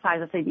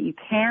exercises so that you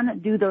can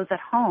do those at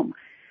home.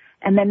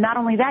 And then not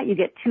only that, you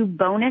get 2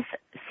 bonus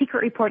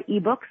secret report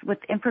ebooks with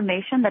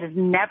information that has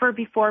never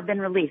before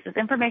been released. This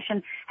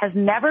information has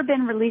never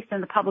been released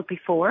in the public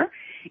before.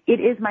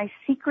 It is my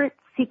secrets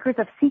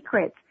of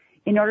secrets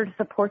in order to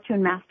support you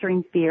in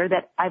mastering fear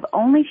that I've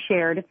only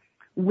shared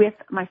with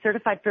my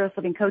certified fearless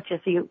living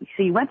coaches. So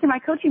you went through my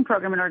coaching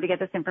program in order to get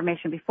this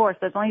information before. So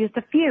there's only just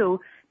a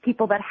few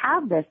people that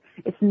have this.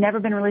 It's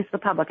never been released to the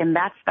public, and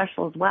that's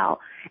special as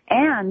well.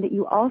 And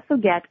you also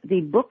get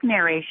the book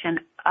narration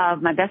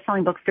of my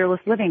best-selling book, Fearless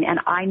Living, and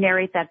I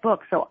narrate that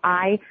book. So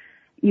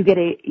you get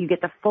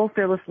the full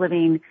Fearless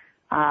Living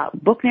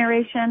book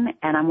narration,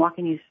 and I'm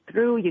walking you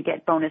through. You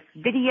get bonus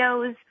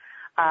videos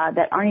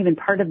that aren't even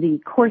part of the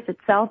course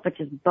itself, but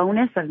just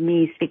bonus of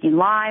me speaking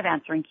live,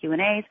 answering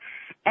Q&As.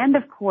 And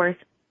of course,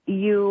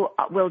 you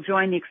will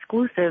join the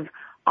exclusive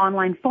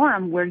online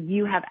forum where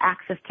you have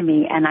access to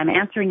me and I'm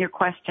answering your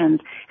questions.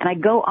 And I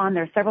go on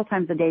there several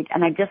times a day,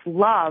 and I just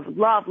love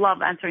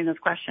answering those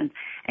questions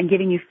and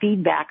giving you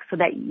feedback so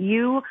that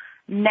you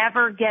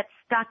never get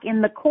stuck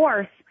in the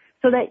course,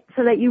 so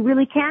that you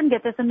really can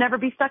get this and never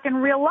be stuck in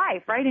real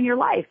life, right, in your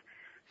life.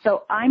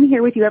 So I'm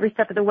here with you every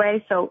step of the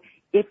way. So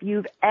if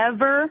you've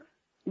ever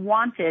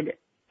wanted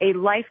a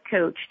life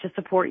coach to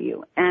support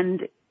you,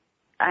 and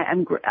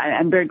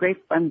I'm very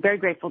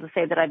grateful to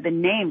say that I've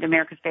been named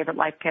America's favorite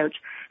life coach,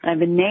 and I've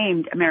been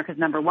named America's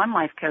 #1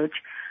 life coach,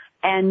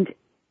 and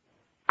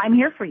I'm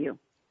here for you.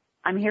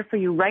 I'm here for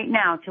you right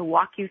now to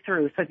walk you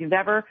through. So if you've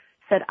ever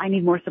said, I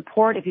need more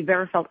support, if you've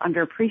ever felt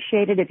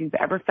underappreciated, if you've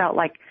ever felt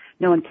like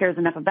no one cares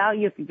enough about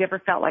you, if you've ever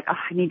felt like, I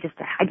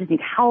just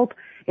need help,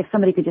 if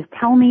somebody could just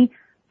tell me,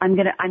 I'm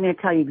going to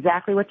tell you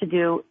exactly what to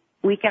do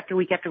week after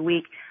week after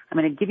week. I'm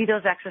going to give you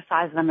those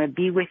exercises. I'm going to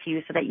be with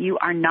you so that you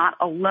are not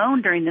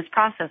alone during this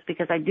process,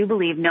 because I do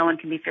believe no one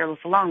can be fearless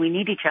alone. We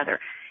need each other,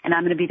 and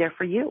I'm going to be there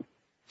for you.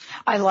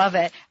 I love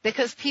it,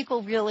 because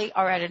people really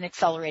are at an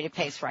accelerated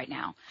pace right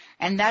now.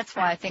 And that's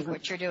why I think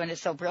what you're doing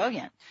is so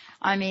brilliant.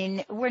 I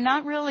mean, we're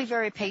not really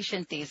very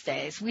patient these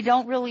days. We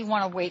don't really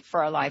want to wait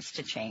for our lives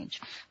to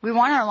change. We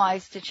want our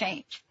lives to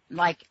change,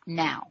 like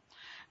now.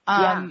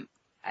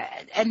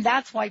 And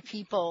that's why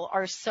people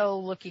are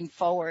so looking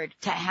forward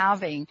to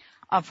having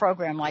a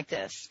program like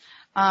this.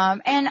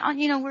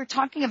 We're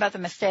talking about the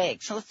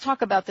mistakes. So let's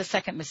talk about the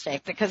second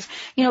mistake, because,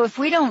 if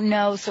we don't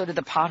know sort of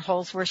the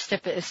potholes we're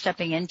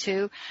stepping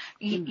into,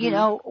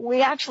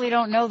 we actually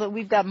don't know that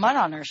we've got mud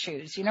on our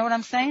shoes. You know what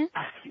I'm saying?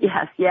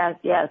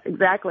 Yes,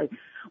 exactly.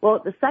 Well,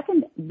 the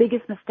second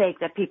biggest mistake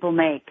that people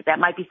make that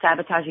might be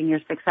sabotaging your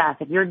success,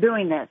 if you're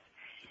doing this,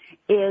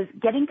 is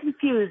getting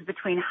confused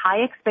between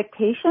high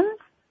expectations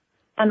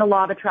and the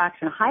law of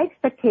attraction. High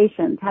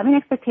expectations, having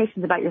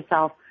expectations about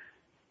yourself,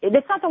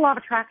 it's not the law of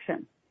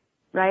attraction,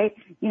 right?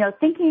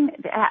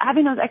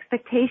 Having those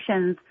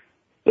expectations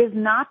is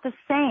not the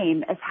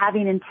same as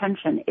having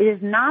intention. It is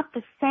not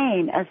the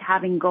same as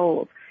having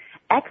goals.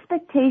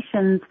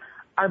 Expectations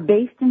are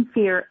based in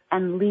fear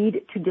and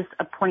lead to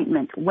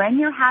disappointment. When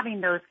you're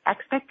having those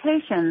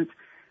expectations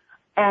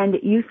and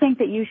you think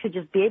that you should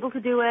just be able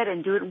to do it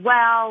and do it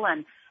well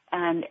and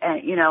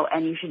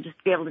you should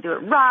just be able to do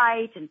it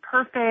right and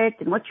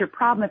perfect, and what's your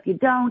problem if you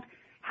don't,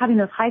 having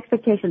those high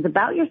expectations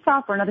about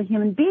yourself or another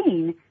human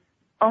being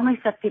only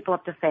sets people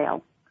up to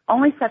fail,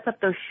 only sets up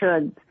those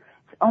shoulds,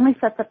 only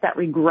sets up that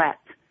regret.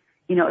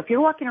 If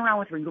you're walking around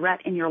with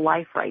regret in your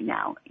life right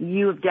now,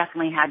 you have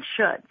definitely had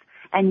shoulds,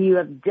 and you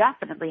have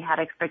definitely had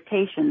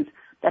expectations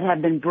that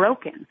have been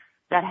broken,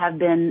 that have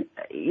been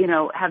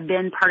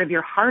part of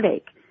your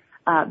heartache,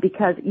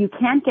 because you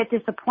can't get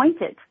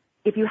disappointed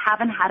if you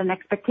haven't had an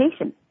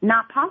expectation.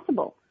 Not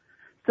possible.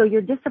 So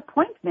your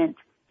disappointment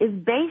is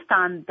based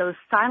on those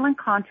silent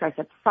contracts,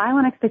 that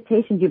silent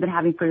expectations you've been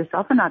having for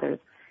yourself and others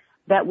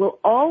that will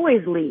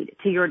always lead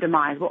to your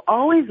demise, will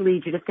always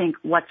lead you to think,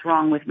 what's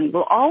wrong with me?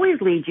 Will always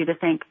lead you to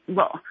think,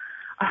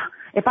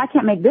 if I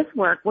can't make this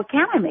work, what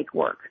can I make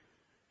work?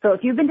 So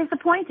if you've been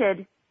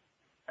disappointed,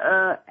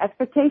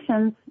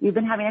 expectations. You've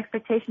been having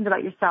expectations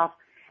about yourself,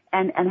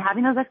 and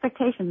having those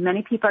expectations.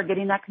 Many people are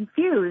getting that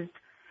confused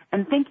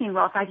and thinking,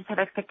 well, if I just have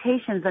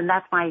expectations, then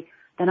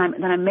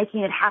I'm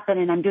making it happen,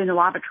 and I'm doing the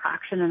law of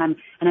attraction, and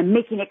I'm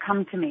making it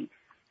come to me.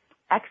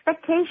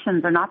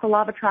 Expectations are not the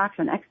law of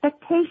attraction.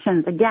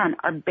 Expectations, again,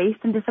 are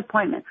based in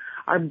disappointment,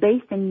 are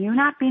based in you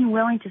not being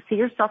willing to see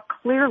yourself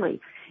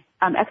clearly.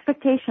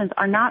 Expectations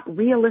are not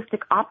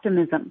realistic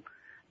optimism.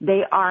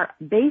 They are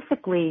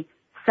basically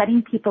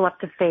setting people up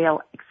to fail,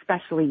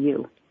 especially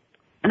you.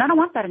 And I don't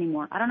want that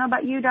anymore. I don't know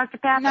about you, Dr.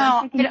 Pat.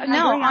 No,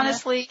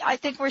 honestly, I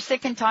think we're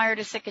sick and tired,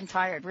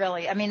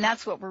 really. I mean,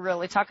 that's what we're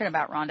really talking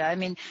about, Rhonda. I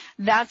mean,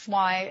 that's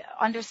why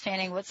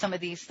understanding what some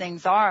of these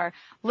things are,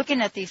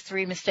 looking at these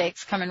 3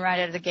 mistakes coming right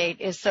out of the gate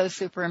is so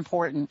super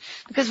important.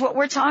 Because what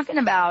we're talking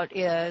about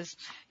is,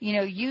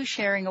 you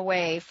sharing a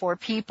way for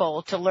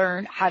people to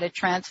learn how to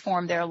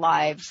transform their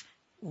lives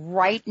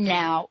right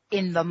now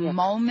in the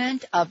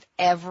moment of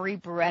every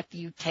breath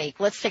you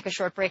take. Let's take a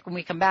short break. When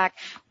we come back,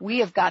 we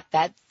have got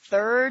that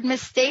 3rd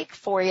mistake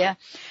for you.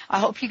 I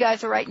hope you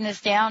guys are writing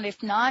this down.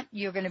 If not,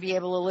 you're going to be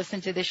able to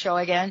listen to this show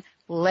again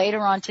later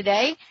on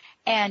today,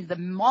 and the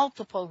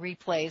multiple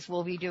replays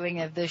we'll be doing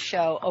of this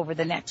show over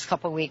the next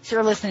couple of weeks.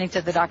 You're listening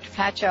to the Dr.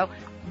 Pat Show.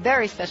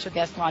 Very special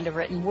guest, Rhonda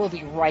Britten. We'll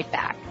be right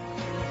back.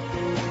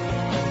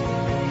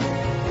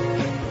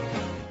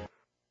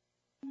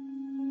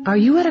 Are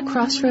you at a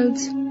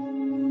crossroads?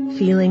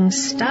 Feeling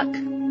stuck?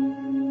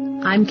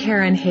 I'm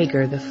Karen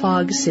Hager, the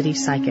Fog City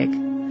Psychic.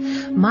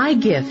 My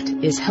gift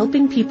is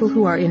helping people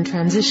who are in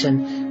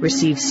transition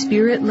receive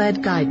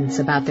spirit-led guidance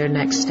about their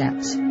next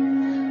steps.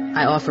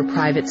 I offer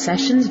private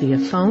sessions via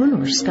phone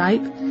or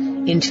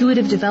Skype,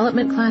 intuitive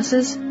development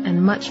classes,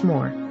 and much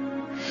more.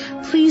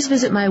 Please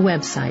visit my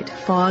website,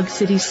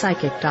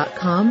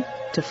 fogcitypsychic.com,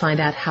 to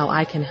find out how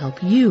I can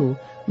help you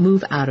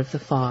move out of the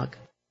fog.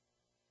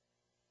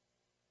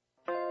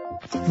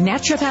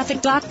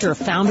 Naturopathic doctor,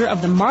 founder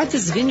of the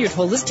Martha's Vineyard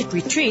Holistic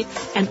Retreat,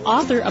 and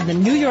author of the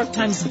New York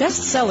Times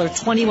bestseller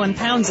 21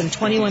 Pounds in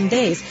 21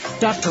 Days,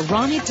 Dr.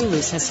 Rhonda Britten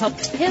has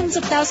helped tens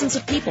of thousands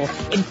of people,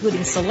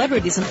 including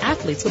celebrities and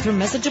athletes, with her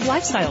message of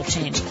lifestyle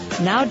change.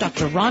 Now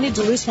Dr. Rhonda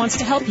Britten wants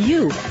to help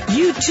you.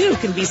 You, too,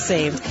 can be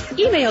saved.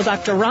 Email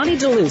Dr. Rhonda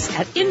Britten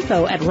at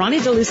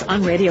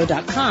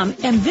info@RhondaBritten.com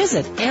and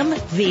visit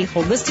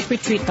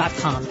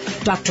mvholisticretreat.com.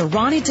 Dr.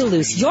 Rhonda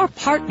Britten, your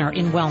partner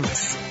in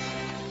wellness.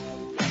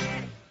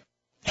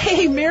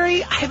 Hey,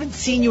 Mary, I haven't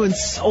seen you in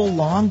so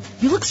long.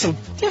 You look so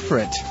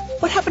different.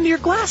 What happened to your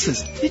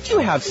glasses? Did you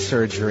have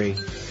surgery?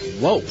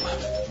 Whoa,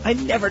 I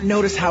never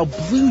noticed how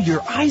blue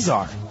your eyes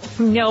are.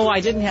 No,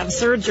 I didn't have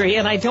surgery,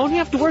 and I don't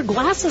have to wear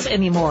glasses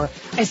anymore.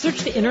 I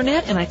searched the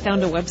internet, and I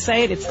found a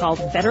website. It's called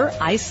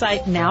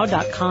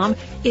BetterEyesightNow.com.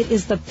 It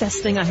is the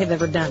best thing I have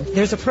ever done.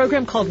 There's a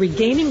program called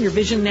Regaining Your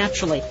Vision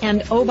Naturally.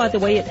 And, oh, by the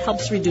way, it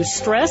helps reduce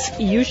stress.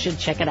 You should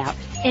check it out.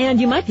 And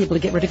you might be able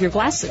to get rid of your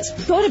glasses.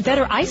 Go to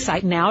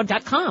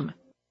BetterEyesightNow.com.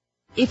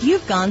 If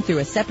you've gone through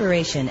a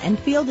separation and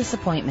feel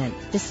disappointment,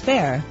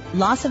 despair,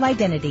 loss of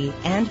identity,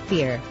 and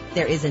fear,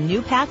 there is a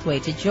new pathway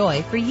to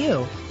joy for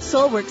you.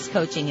 Soulworks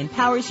Coaching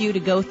empowers you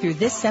to go through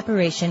this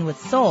separation with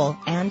soul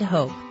and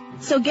hope.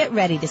 So get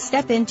ready to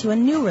step into a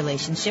new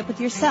relationship with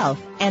yourself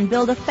and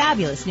build a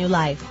fabulous new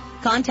life.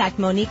 Contact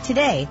Monique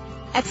today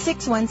at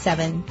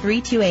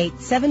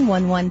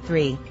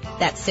 617-328-7113.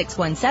 That's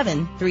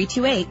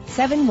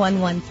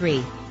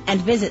 617-328-7113.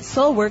 And visit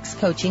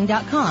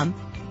soulworkscoaching.com.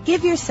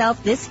 Give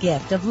yourself this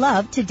gift of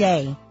love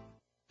today.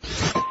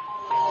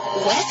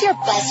 What if your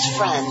best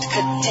friend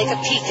could take a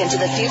peek into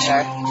the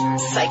future?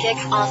 Psychic,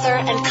 author,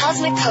 and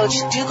cosmic coach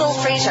Dougal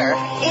Fraser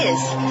is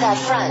that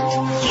friend.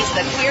 He's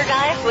the queer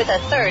guy with a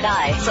third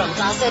eye. From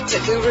gossip to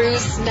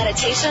gurus,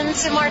 meditation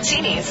to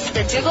martinis,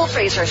 the Dougal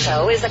Fraser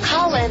Show is a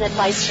call-in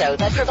advice show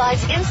that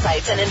provides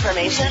insights and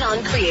information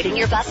on creating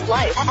your best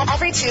life.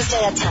 Every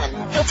Tuesday at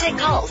 10, he'll take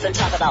calls and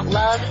talk about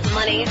love,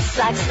 money,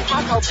 sex,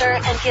 pop culture,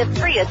 and give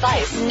free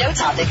advice. No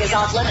topic is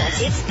off limits.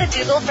 It's the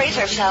Dougal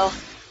Fraser Show.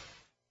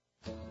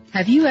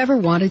 Have you ever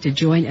wanted to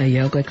join a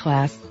yoga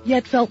class,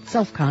 yet felt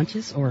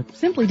self-conscious or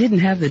simply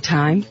didn't have the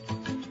time?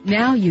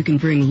 Now you can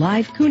bring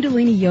live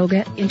Kundalini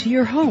Yoga into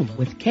your home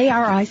with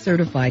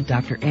KRI-certified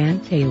Dr.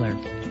 Ann Taylor.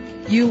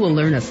 You will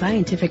learn a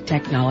scientific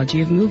technology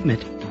of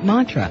movement,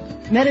 mantra,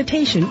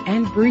 meditation,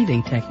 and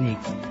breathing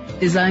techniques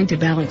designed to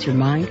balance your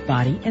mind,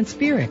 body, and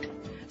spirit.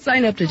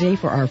 Sign up today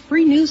for our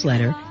free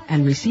newsletter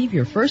and receive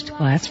your first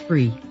class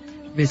free.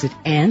 Visit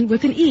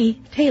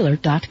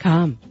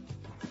Taylor.com.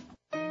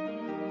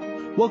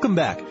 Welcome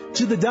back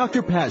to the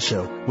Dr. Pat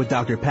Show with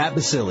Dr. Pat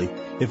Basili.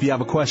 If you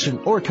have a question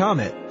or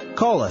comment,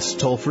 call us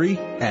toll-free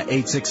at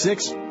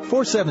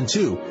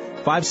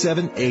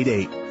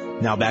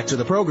 866-472-5788. Now back to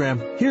the program.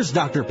 Here's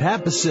Dr.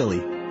 Pat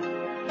Basili.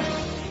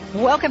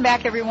 Welcome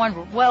back,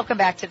 everyone. Welcome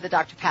back to the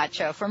Dr. Pat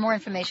Show. For more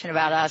information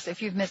about us,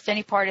 if you've missed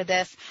any part of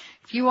this,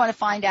 if you want to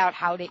find out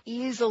how to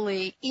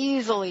easily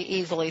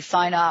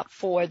sign up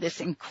for this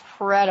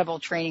incredible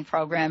training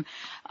program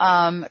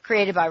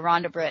created by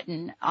Rhonda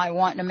Britten, I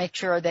want to make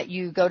sure that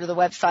you go to the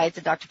website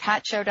at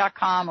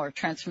drpatshow.com or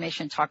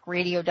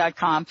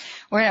transformationtalkradio.com.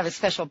 We're going to have a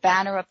special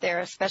banner up there,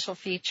 a special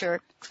feature.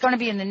 It's going to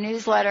be in the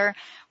newsletter.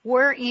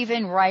 We're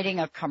even writing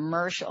a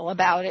commercial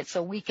about it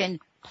so we can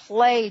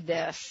play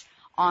this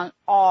on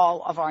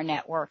all of our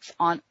networks,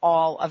 on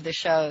all of the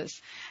shows.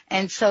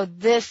 And so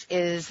this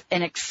is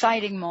an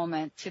exciting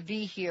moment to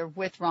be here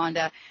with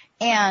Rhonda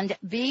and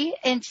be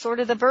in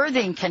sort of the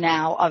birthing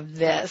canal of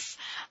this.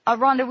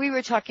 Rhonda, we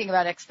were talking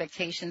about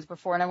expectations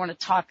before, and I want to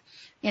talk,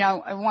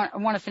 I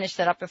want to finish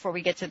that up before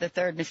we get to the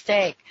third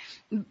mistake.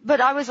 But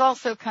I was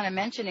also kind of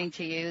mentioning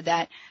to you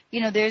that,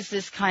 there's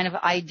this kind of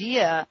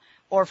idea,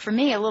 or for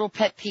me, a little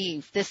pet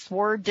peeve, this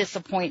word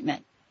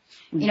disappointment.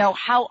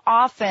 How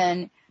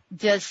often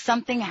does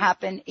something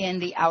happen in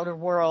the outer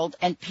world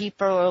and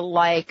people are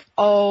like,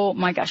 oh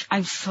my gosh,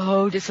 I'm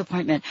so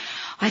disappointed.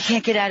 I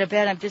can't get out of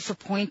bed. I'm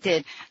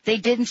disappointed. They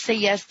didn't say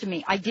yes to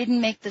me. I didn't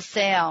make the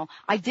sale.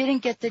 I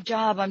didn't get the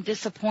job. I'm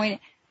disappointed.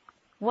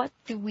 What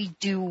do we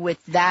do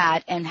with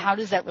that, and how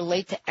does that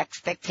relate to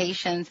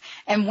expectations,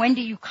 and when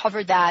do you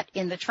cover that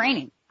in the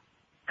training?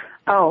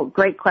 Oh,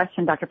 great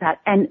question, Dr.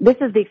 Pat. And this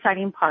is the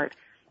exciting part.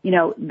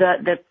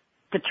 The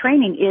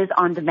training is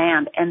on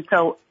demand, and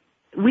so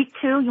week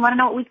 2, you want to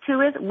know what week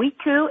 2 is? Week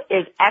 2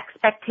 is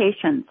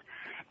expectations.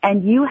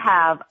 And you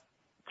have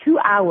 2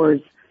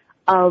 hours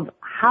of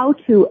how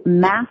to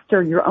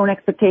master your own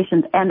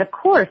expectations. And of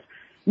course,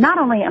 not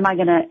only am I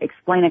going to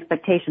explain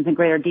expectations in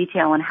greater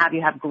detail and have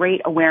you have great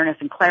awareness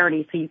and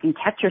clarity so you can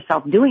catch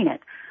yourself doing it,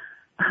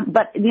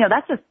 but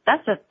that's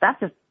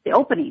just the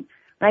opening.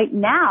 Right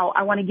now,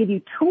 I want to give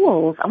you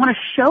tools. I want to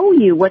show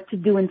you what to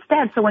do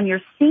instead. So when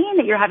you're seeing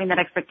that you're having that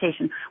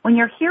expectation, when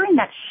you're hearing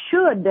that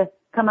should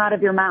come out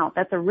of your mouth,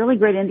 that's a really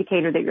great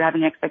indicator that you're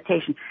having an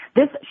expectation.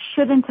 This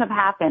shouldn't have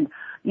happened.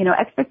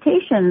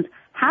 Expectations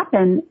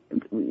happen.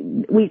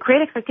 We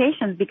create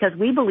expectations because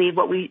we believe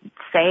what we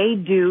say,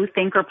 do,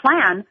 think, or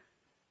plan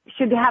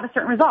should have a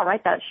certain result,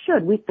 right? That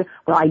should.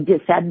 I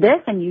just said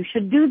this and you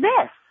should do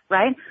this,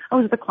 right? I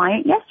was with a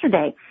client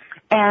yesterday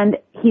and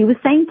he was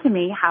saying to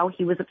me how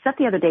he was upset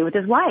the other day with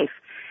his wife.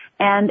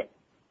 And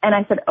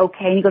I said,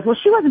 okay. And he goes, well,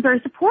 she wasn't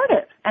very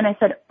supportive. And I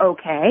said,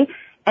 okay.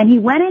 And he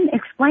went and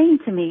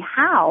explained to me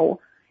how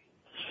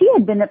she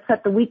had been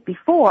upset the week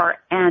before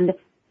and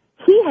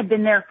he had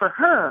been there for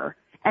her.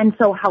 And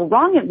so how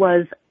wrong it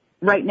was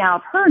right now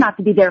of her not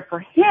to be there for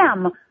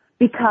him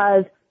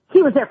because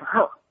he was there for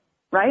her,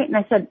 right? And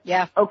I said,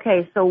 yeah,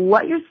 okay, so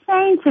what you're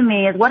saying to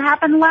me is what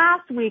happened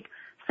last week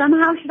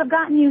somehow should have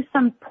gotten you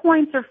some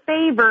points or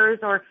favors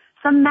or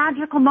some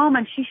magical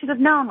moment. She should have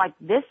known, like,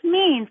 this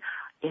means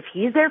if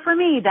he's there for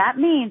me, that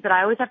means that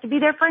I always have to be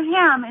there for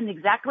him and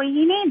exactly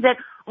he needs it.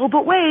 Oh,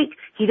 but wait,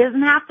 he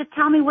doesn't have to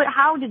tell me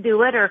how to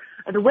do it or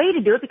the way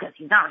to do it because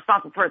he's not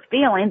responsible for his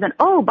feelings. And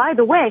oh, by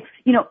the way,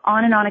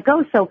 on and on it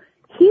goes. So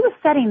he was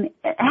setting,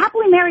 a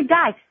happily married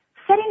guy,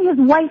 setting his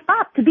wife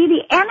up to be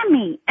the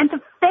enemy and to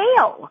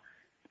fail.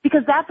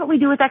 Because that's what we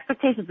do with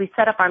expectations. We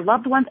set up our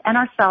loved ones and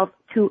ourselves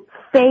to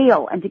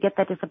fail and to get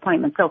that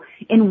disappointment. So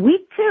in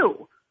week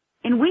two,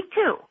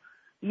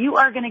 you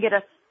are going to get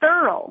a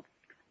thorough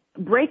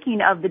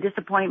breaking of the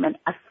disappointment,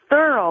 a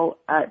thorough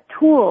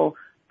tool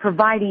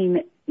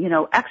providing,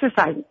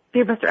 exercises,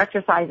 fear buster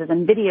exercises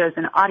and videos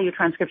and audio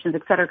transcriptions,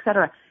 et cetera, et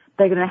cetera.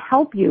 They're going to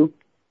help you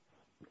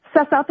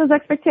suss out those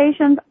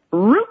expectations,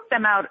 root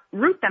them out,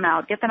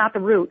 get them out the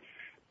root,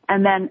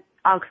 and then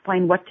I'll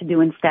explain what to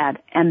do instead.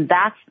 And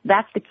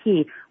that's the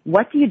key.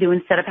 What do you do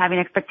instead of having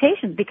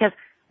expectations? Because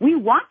we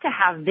want to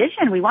have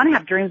vision. We want to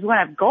have dreams. We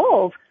want to have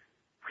goals.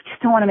 We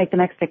just don't want to make them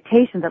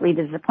expectations that lead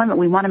to disappointment.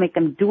 We want to make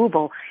them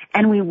doable.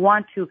 And we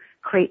want to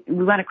create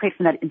from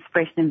that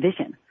inspiration and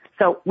vision.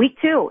 So week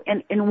 2,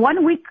 in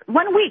 1 week,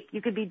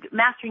 you could be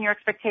mastering your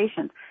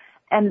expectations.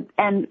 And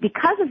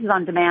because this is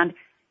on demand,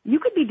 you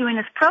could be doing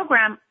this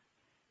program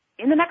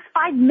in the next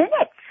 5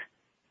 minutes.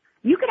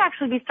 You could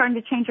actually be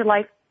starting to change your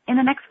life in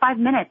the next 5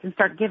 minutes and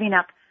start giving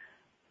up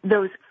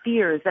those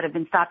fears that have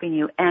been stopping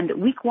you.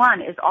 And week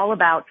 1 is all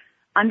about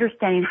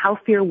understanding how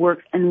fear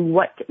works and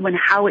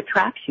how it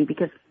traps you,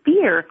 because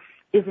fear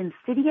is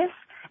insidious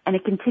and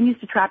it continues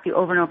to trap you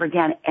over and over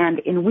again. And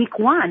in week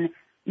 1,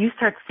 you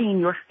start seeing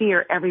your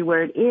fear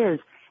everywhere it is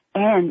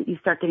and you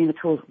start getting the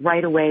tools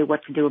right away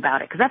what to do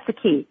about it. Because that's the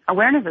key.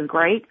 Awareness is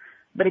great,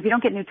 but if you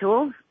don't get new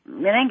tools,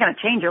 it ain't going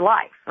to change your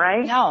life,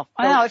 right? No.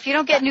 If you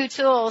don't get new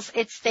tools,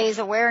 it stays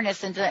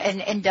awareness and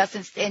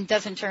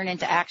doesn't turn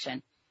into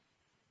action.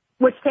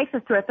 Which takes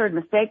us to a third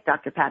mistake,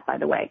 Dr. Pat, by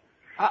the way.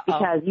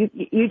 Because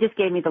you just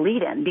gave me the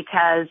lead in,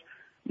 because,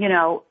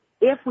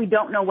 if we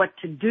don't know what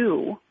to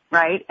do,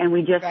 right, and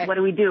what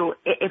do we do?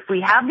 If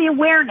we have the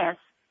awareness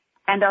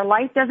and our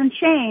life doesn't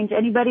change,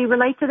 anybody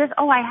relate to this?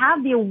 Oh, I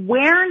have the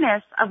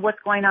awareness of what's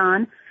going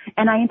on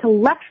and I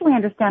intellectually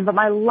understand, but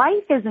my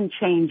life isn't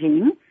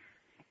changing.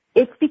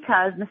 It's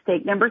because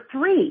mistake number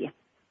 3,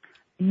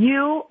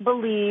 you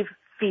believe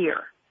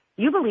fear.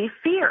 You believe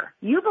fear.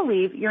 You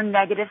believe your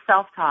negative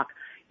self-talk.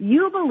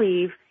 You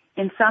believe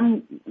in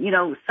some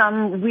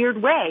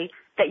weird way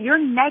that your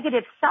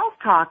negative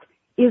self-talk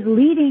is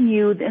leading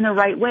you in the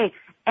right way.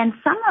 And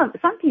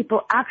some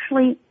people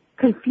actually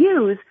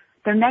confuse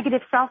their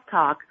negative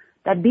self-talk,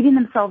 that beating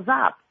themselves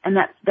up, and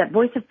that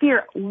voice of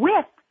fear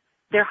with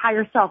their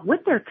higher self,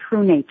 with their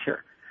true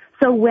nature.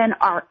 So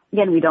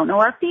again, we don't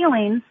know our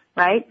feelings,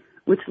 right?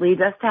 Which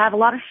leads us to have a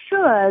lot of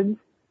shoulds.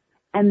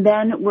 And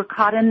then we're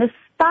caught in this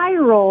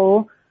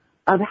spiral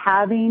of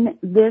having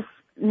this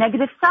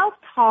negative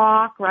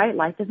self-talk, right?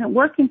 Life isn't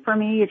working for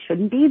me. It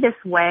shouldn't be this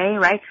way,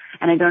 right?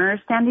 And I don't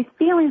understand these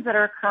feelings that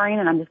are occurring,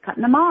 and I'm just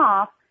cutting them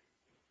off.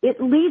 It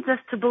leads us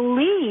to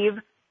believe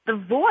the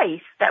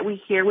voice that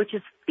we hear, which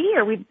is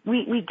fear. We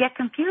get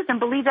confused and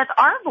believe that's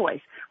our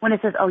voice when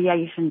it says, oh yeah,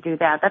 you shouldn't do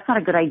that. That's not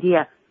a good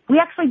idea. We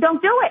actually don't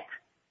do it.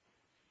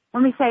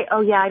 When we say,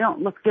 oh yeah, I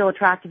don't feel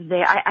attractive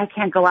today. I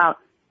can't go out.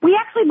 We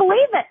actually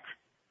believe it,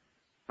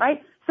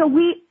 right? So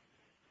we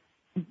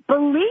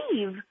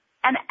believe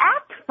and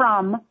act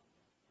from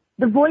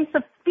the voice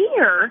of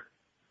fear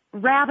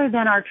rather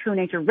than our true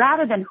nature,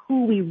 rather than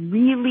who we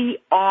really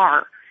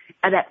are.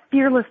 And that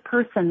fearless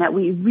person that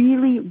we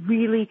really,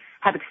 really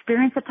have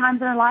experienced at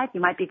times in our life. You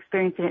might be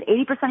experiencing it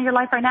 80% of your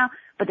life right now,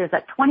 but there's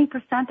that 20%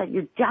 that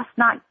you're just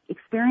not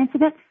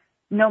experiencing it.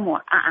 No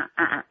more.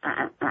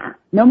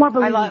 No more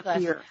believing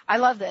fear. I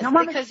love this no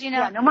more, because,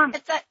 no more.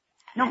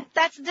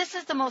 This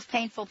is the most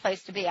painful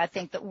place to be, I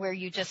think, that where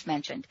you just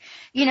mentioned.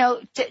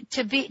 To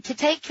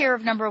take care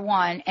of number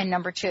 1 and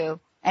number 2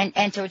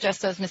 and to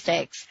adjust those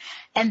mistakes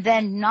and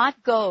then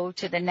not go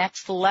to the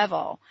next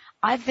level.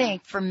 I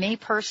think for me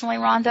personally,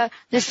 Rhonda,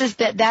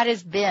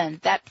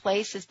 that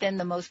place has been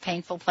the most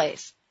painful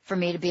place for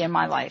me to be in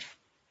my life.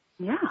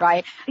 Yeah.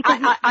 Right?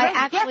 I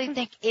actually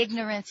think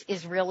ignorance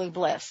is really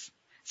bliss.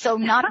 So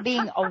not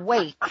being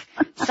awake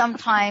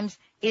sometimes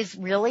is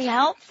really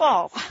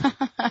helpful.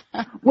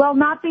 Well,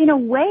 not being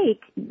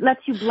awake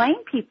lets you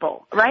blame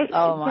people, right?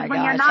 Oh my gosh, I know.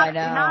 When you're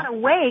not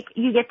awake,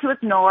 you get to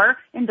ignore,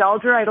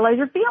 indulge, or idolize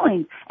your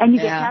feelings, and you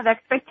get to have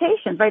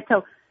expectations, right?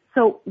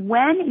 So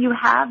when you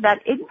have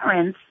that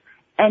ignorance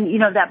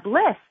and, that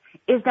bliss,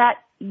 is that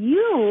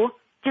you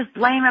just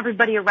blame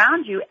everybody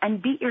around you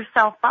and beat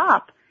yourself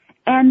up,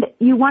 and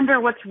you wonder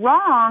what's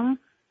wrong,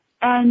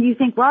 and you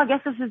think, well, I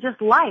guess this is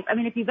just life. I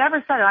mean, if you've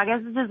ever said, I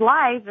guess this is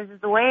life, this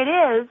is the way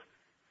it is,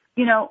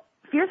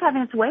 fear's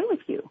having its way with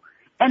you.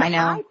 And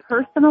I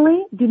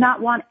personally do not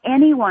want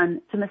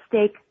anyone to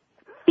mistake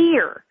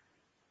fear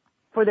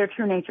for their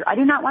true nature. I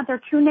do not want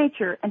their true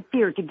nature and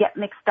fear to get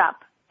mixed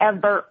up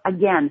ever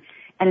again.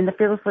 And in the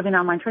Fearless Living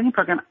Online Training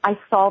Program, I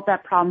solve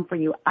that problem for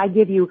you. I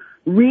give you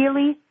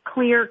really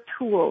clear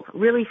tools,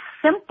 really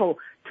simple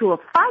tools,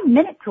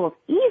 5-minute tools,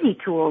 easy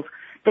tools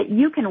that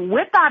you can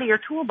whip out of your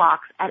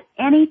toolbox at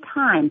any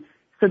time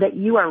so that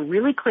you are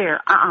really clear.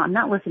 I'm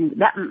not listening to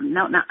that.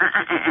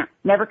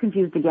 Never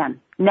confused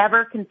again.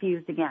 Never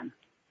confused again.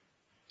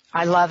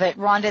 I love it.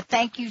 Rhonda,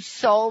 thank you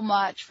so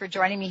much for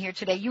joining me here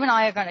today. You and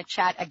I are going to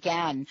chat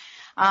again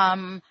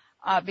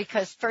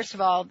because, first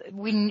of all,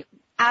 we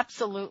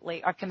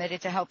absolutely are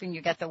committed to helping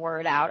you get the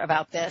word out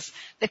about this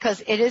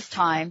because it is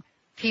time.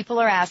 People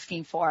are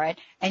asking for it,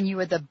 and you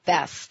are the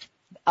best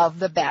of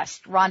the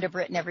best. Rhonda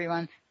Britten,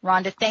 everyone.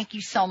 Rhonda, thank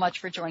you so much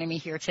for joining me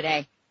here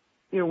today.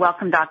 You're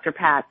welcome, Dr.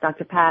 Pat.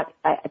 Dr. Pat,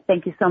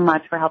 thank you so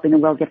much for helping the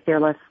world get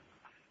fearless.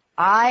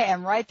 I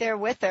am right there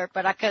with her,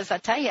 but because I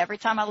tell you, every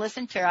time I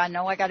listen to her, I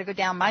know I got to go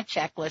down my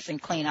checklist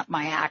and clean up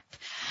my act.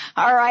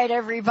 All right,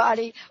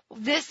 everybody.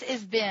 This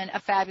has been a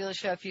fabulous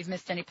show. If you've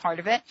missed any part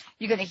of it,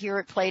 you're going to hear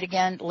it played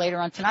again later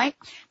on tonight.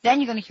 Then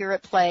you're going to hear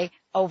it play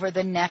over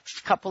the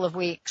next couple of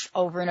weeks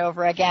over and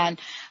over again.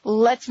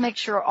 Let's make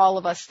sure all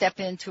of us step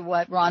into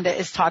what Rhonda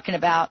is talking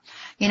about.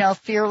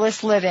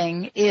 Fearless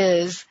living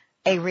is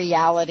a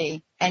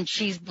reality, and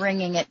she's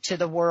bringing it to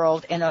the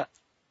world in a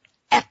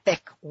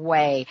epic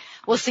way.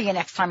 We'll see you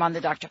next time on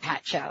the Dr.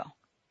 Pat Show.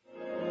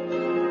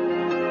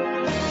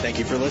 Thank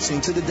you for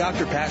listening to the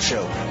Dr. Pat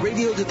Show,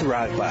 radio to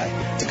thrive by.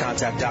 To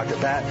contact Dr.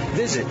 Pat,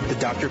 visit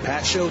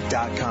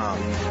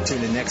thedrpatshow.com.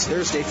 Tune in next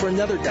Thursday for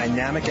another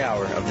dynamic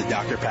hour of the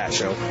Dr. Pat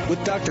Show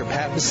with Dr.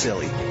 Pat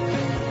Basile.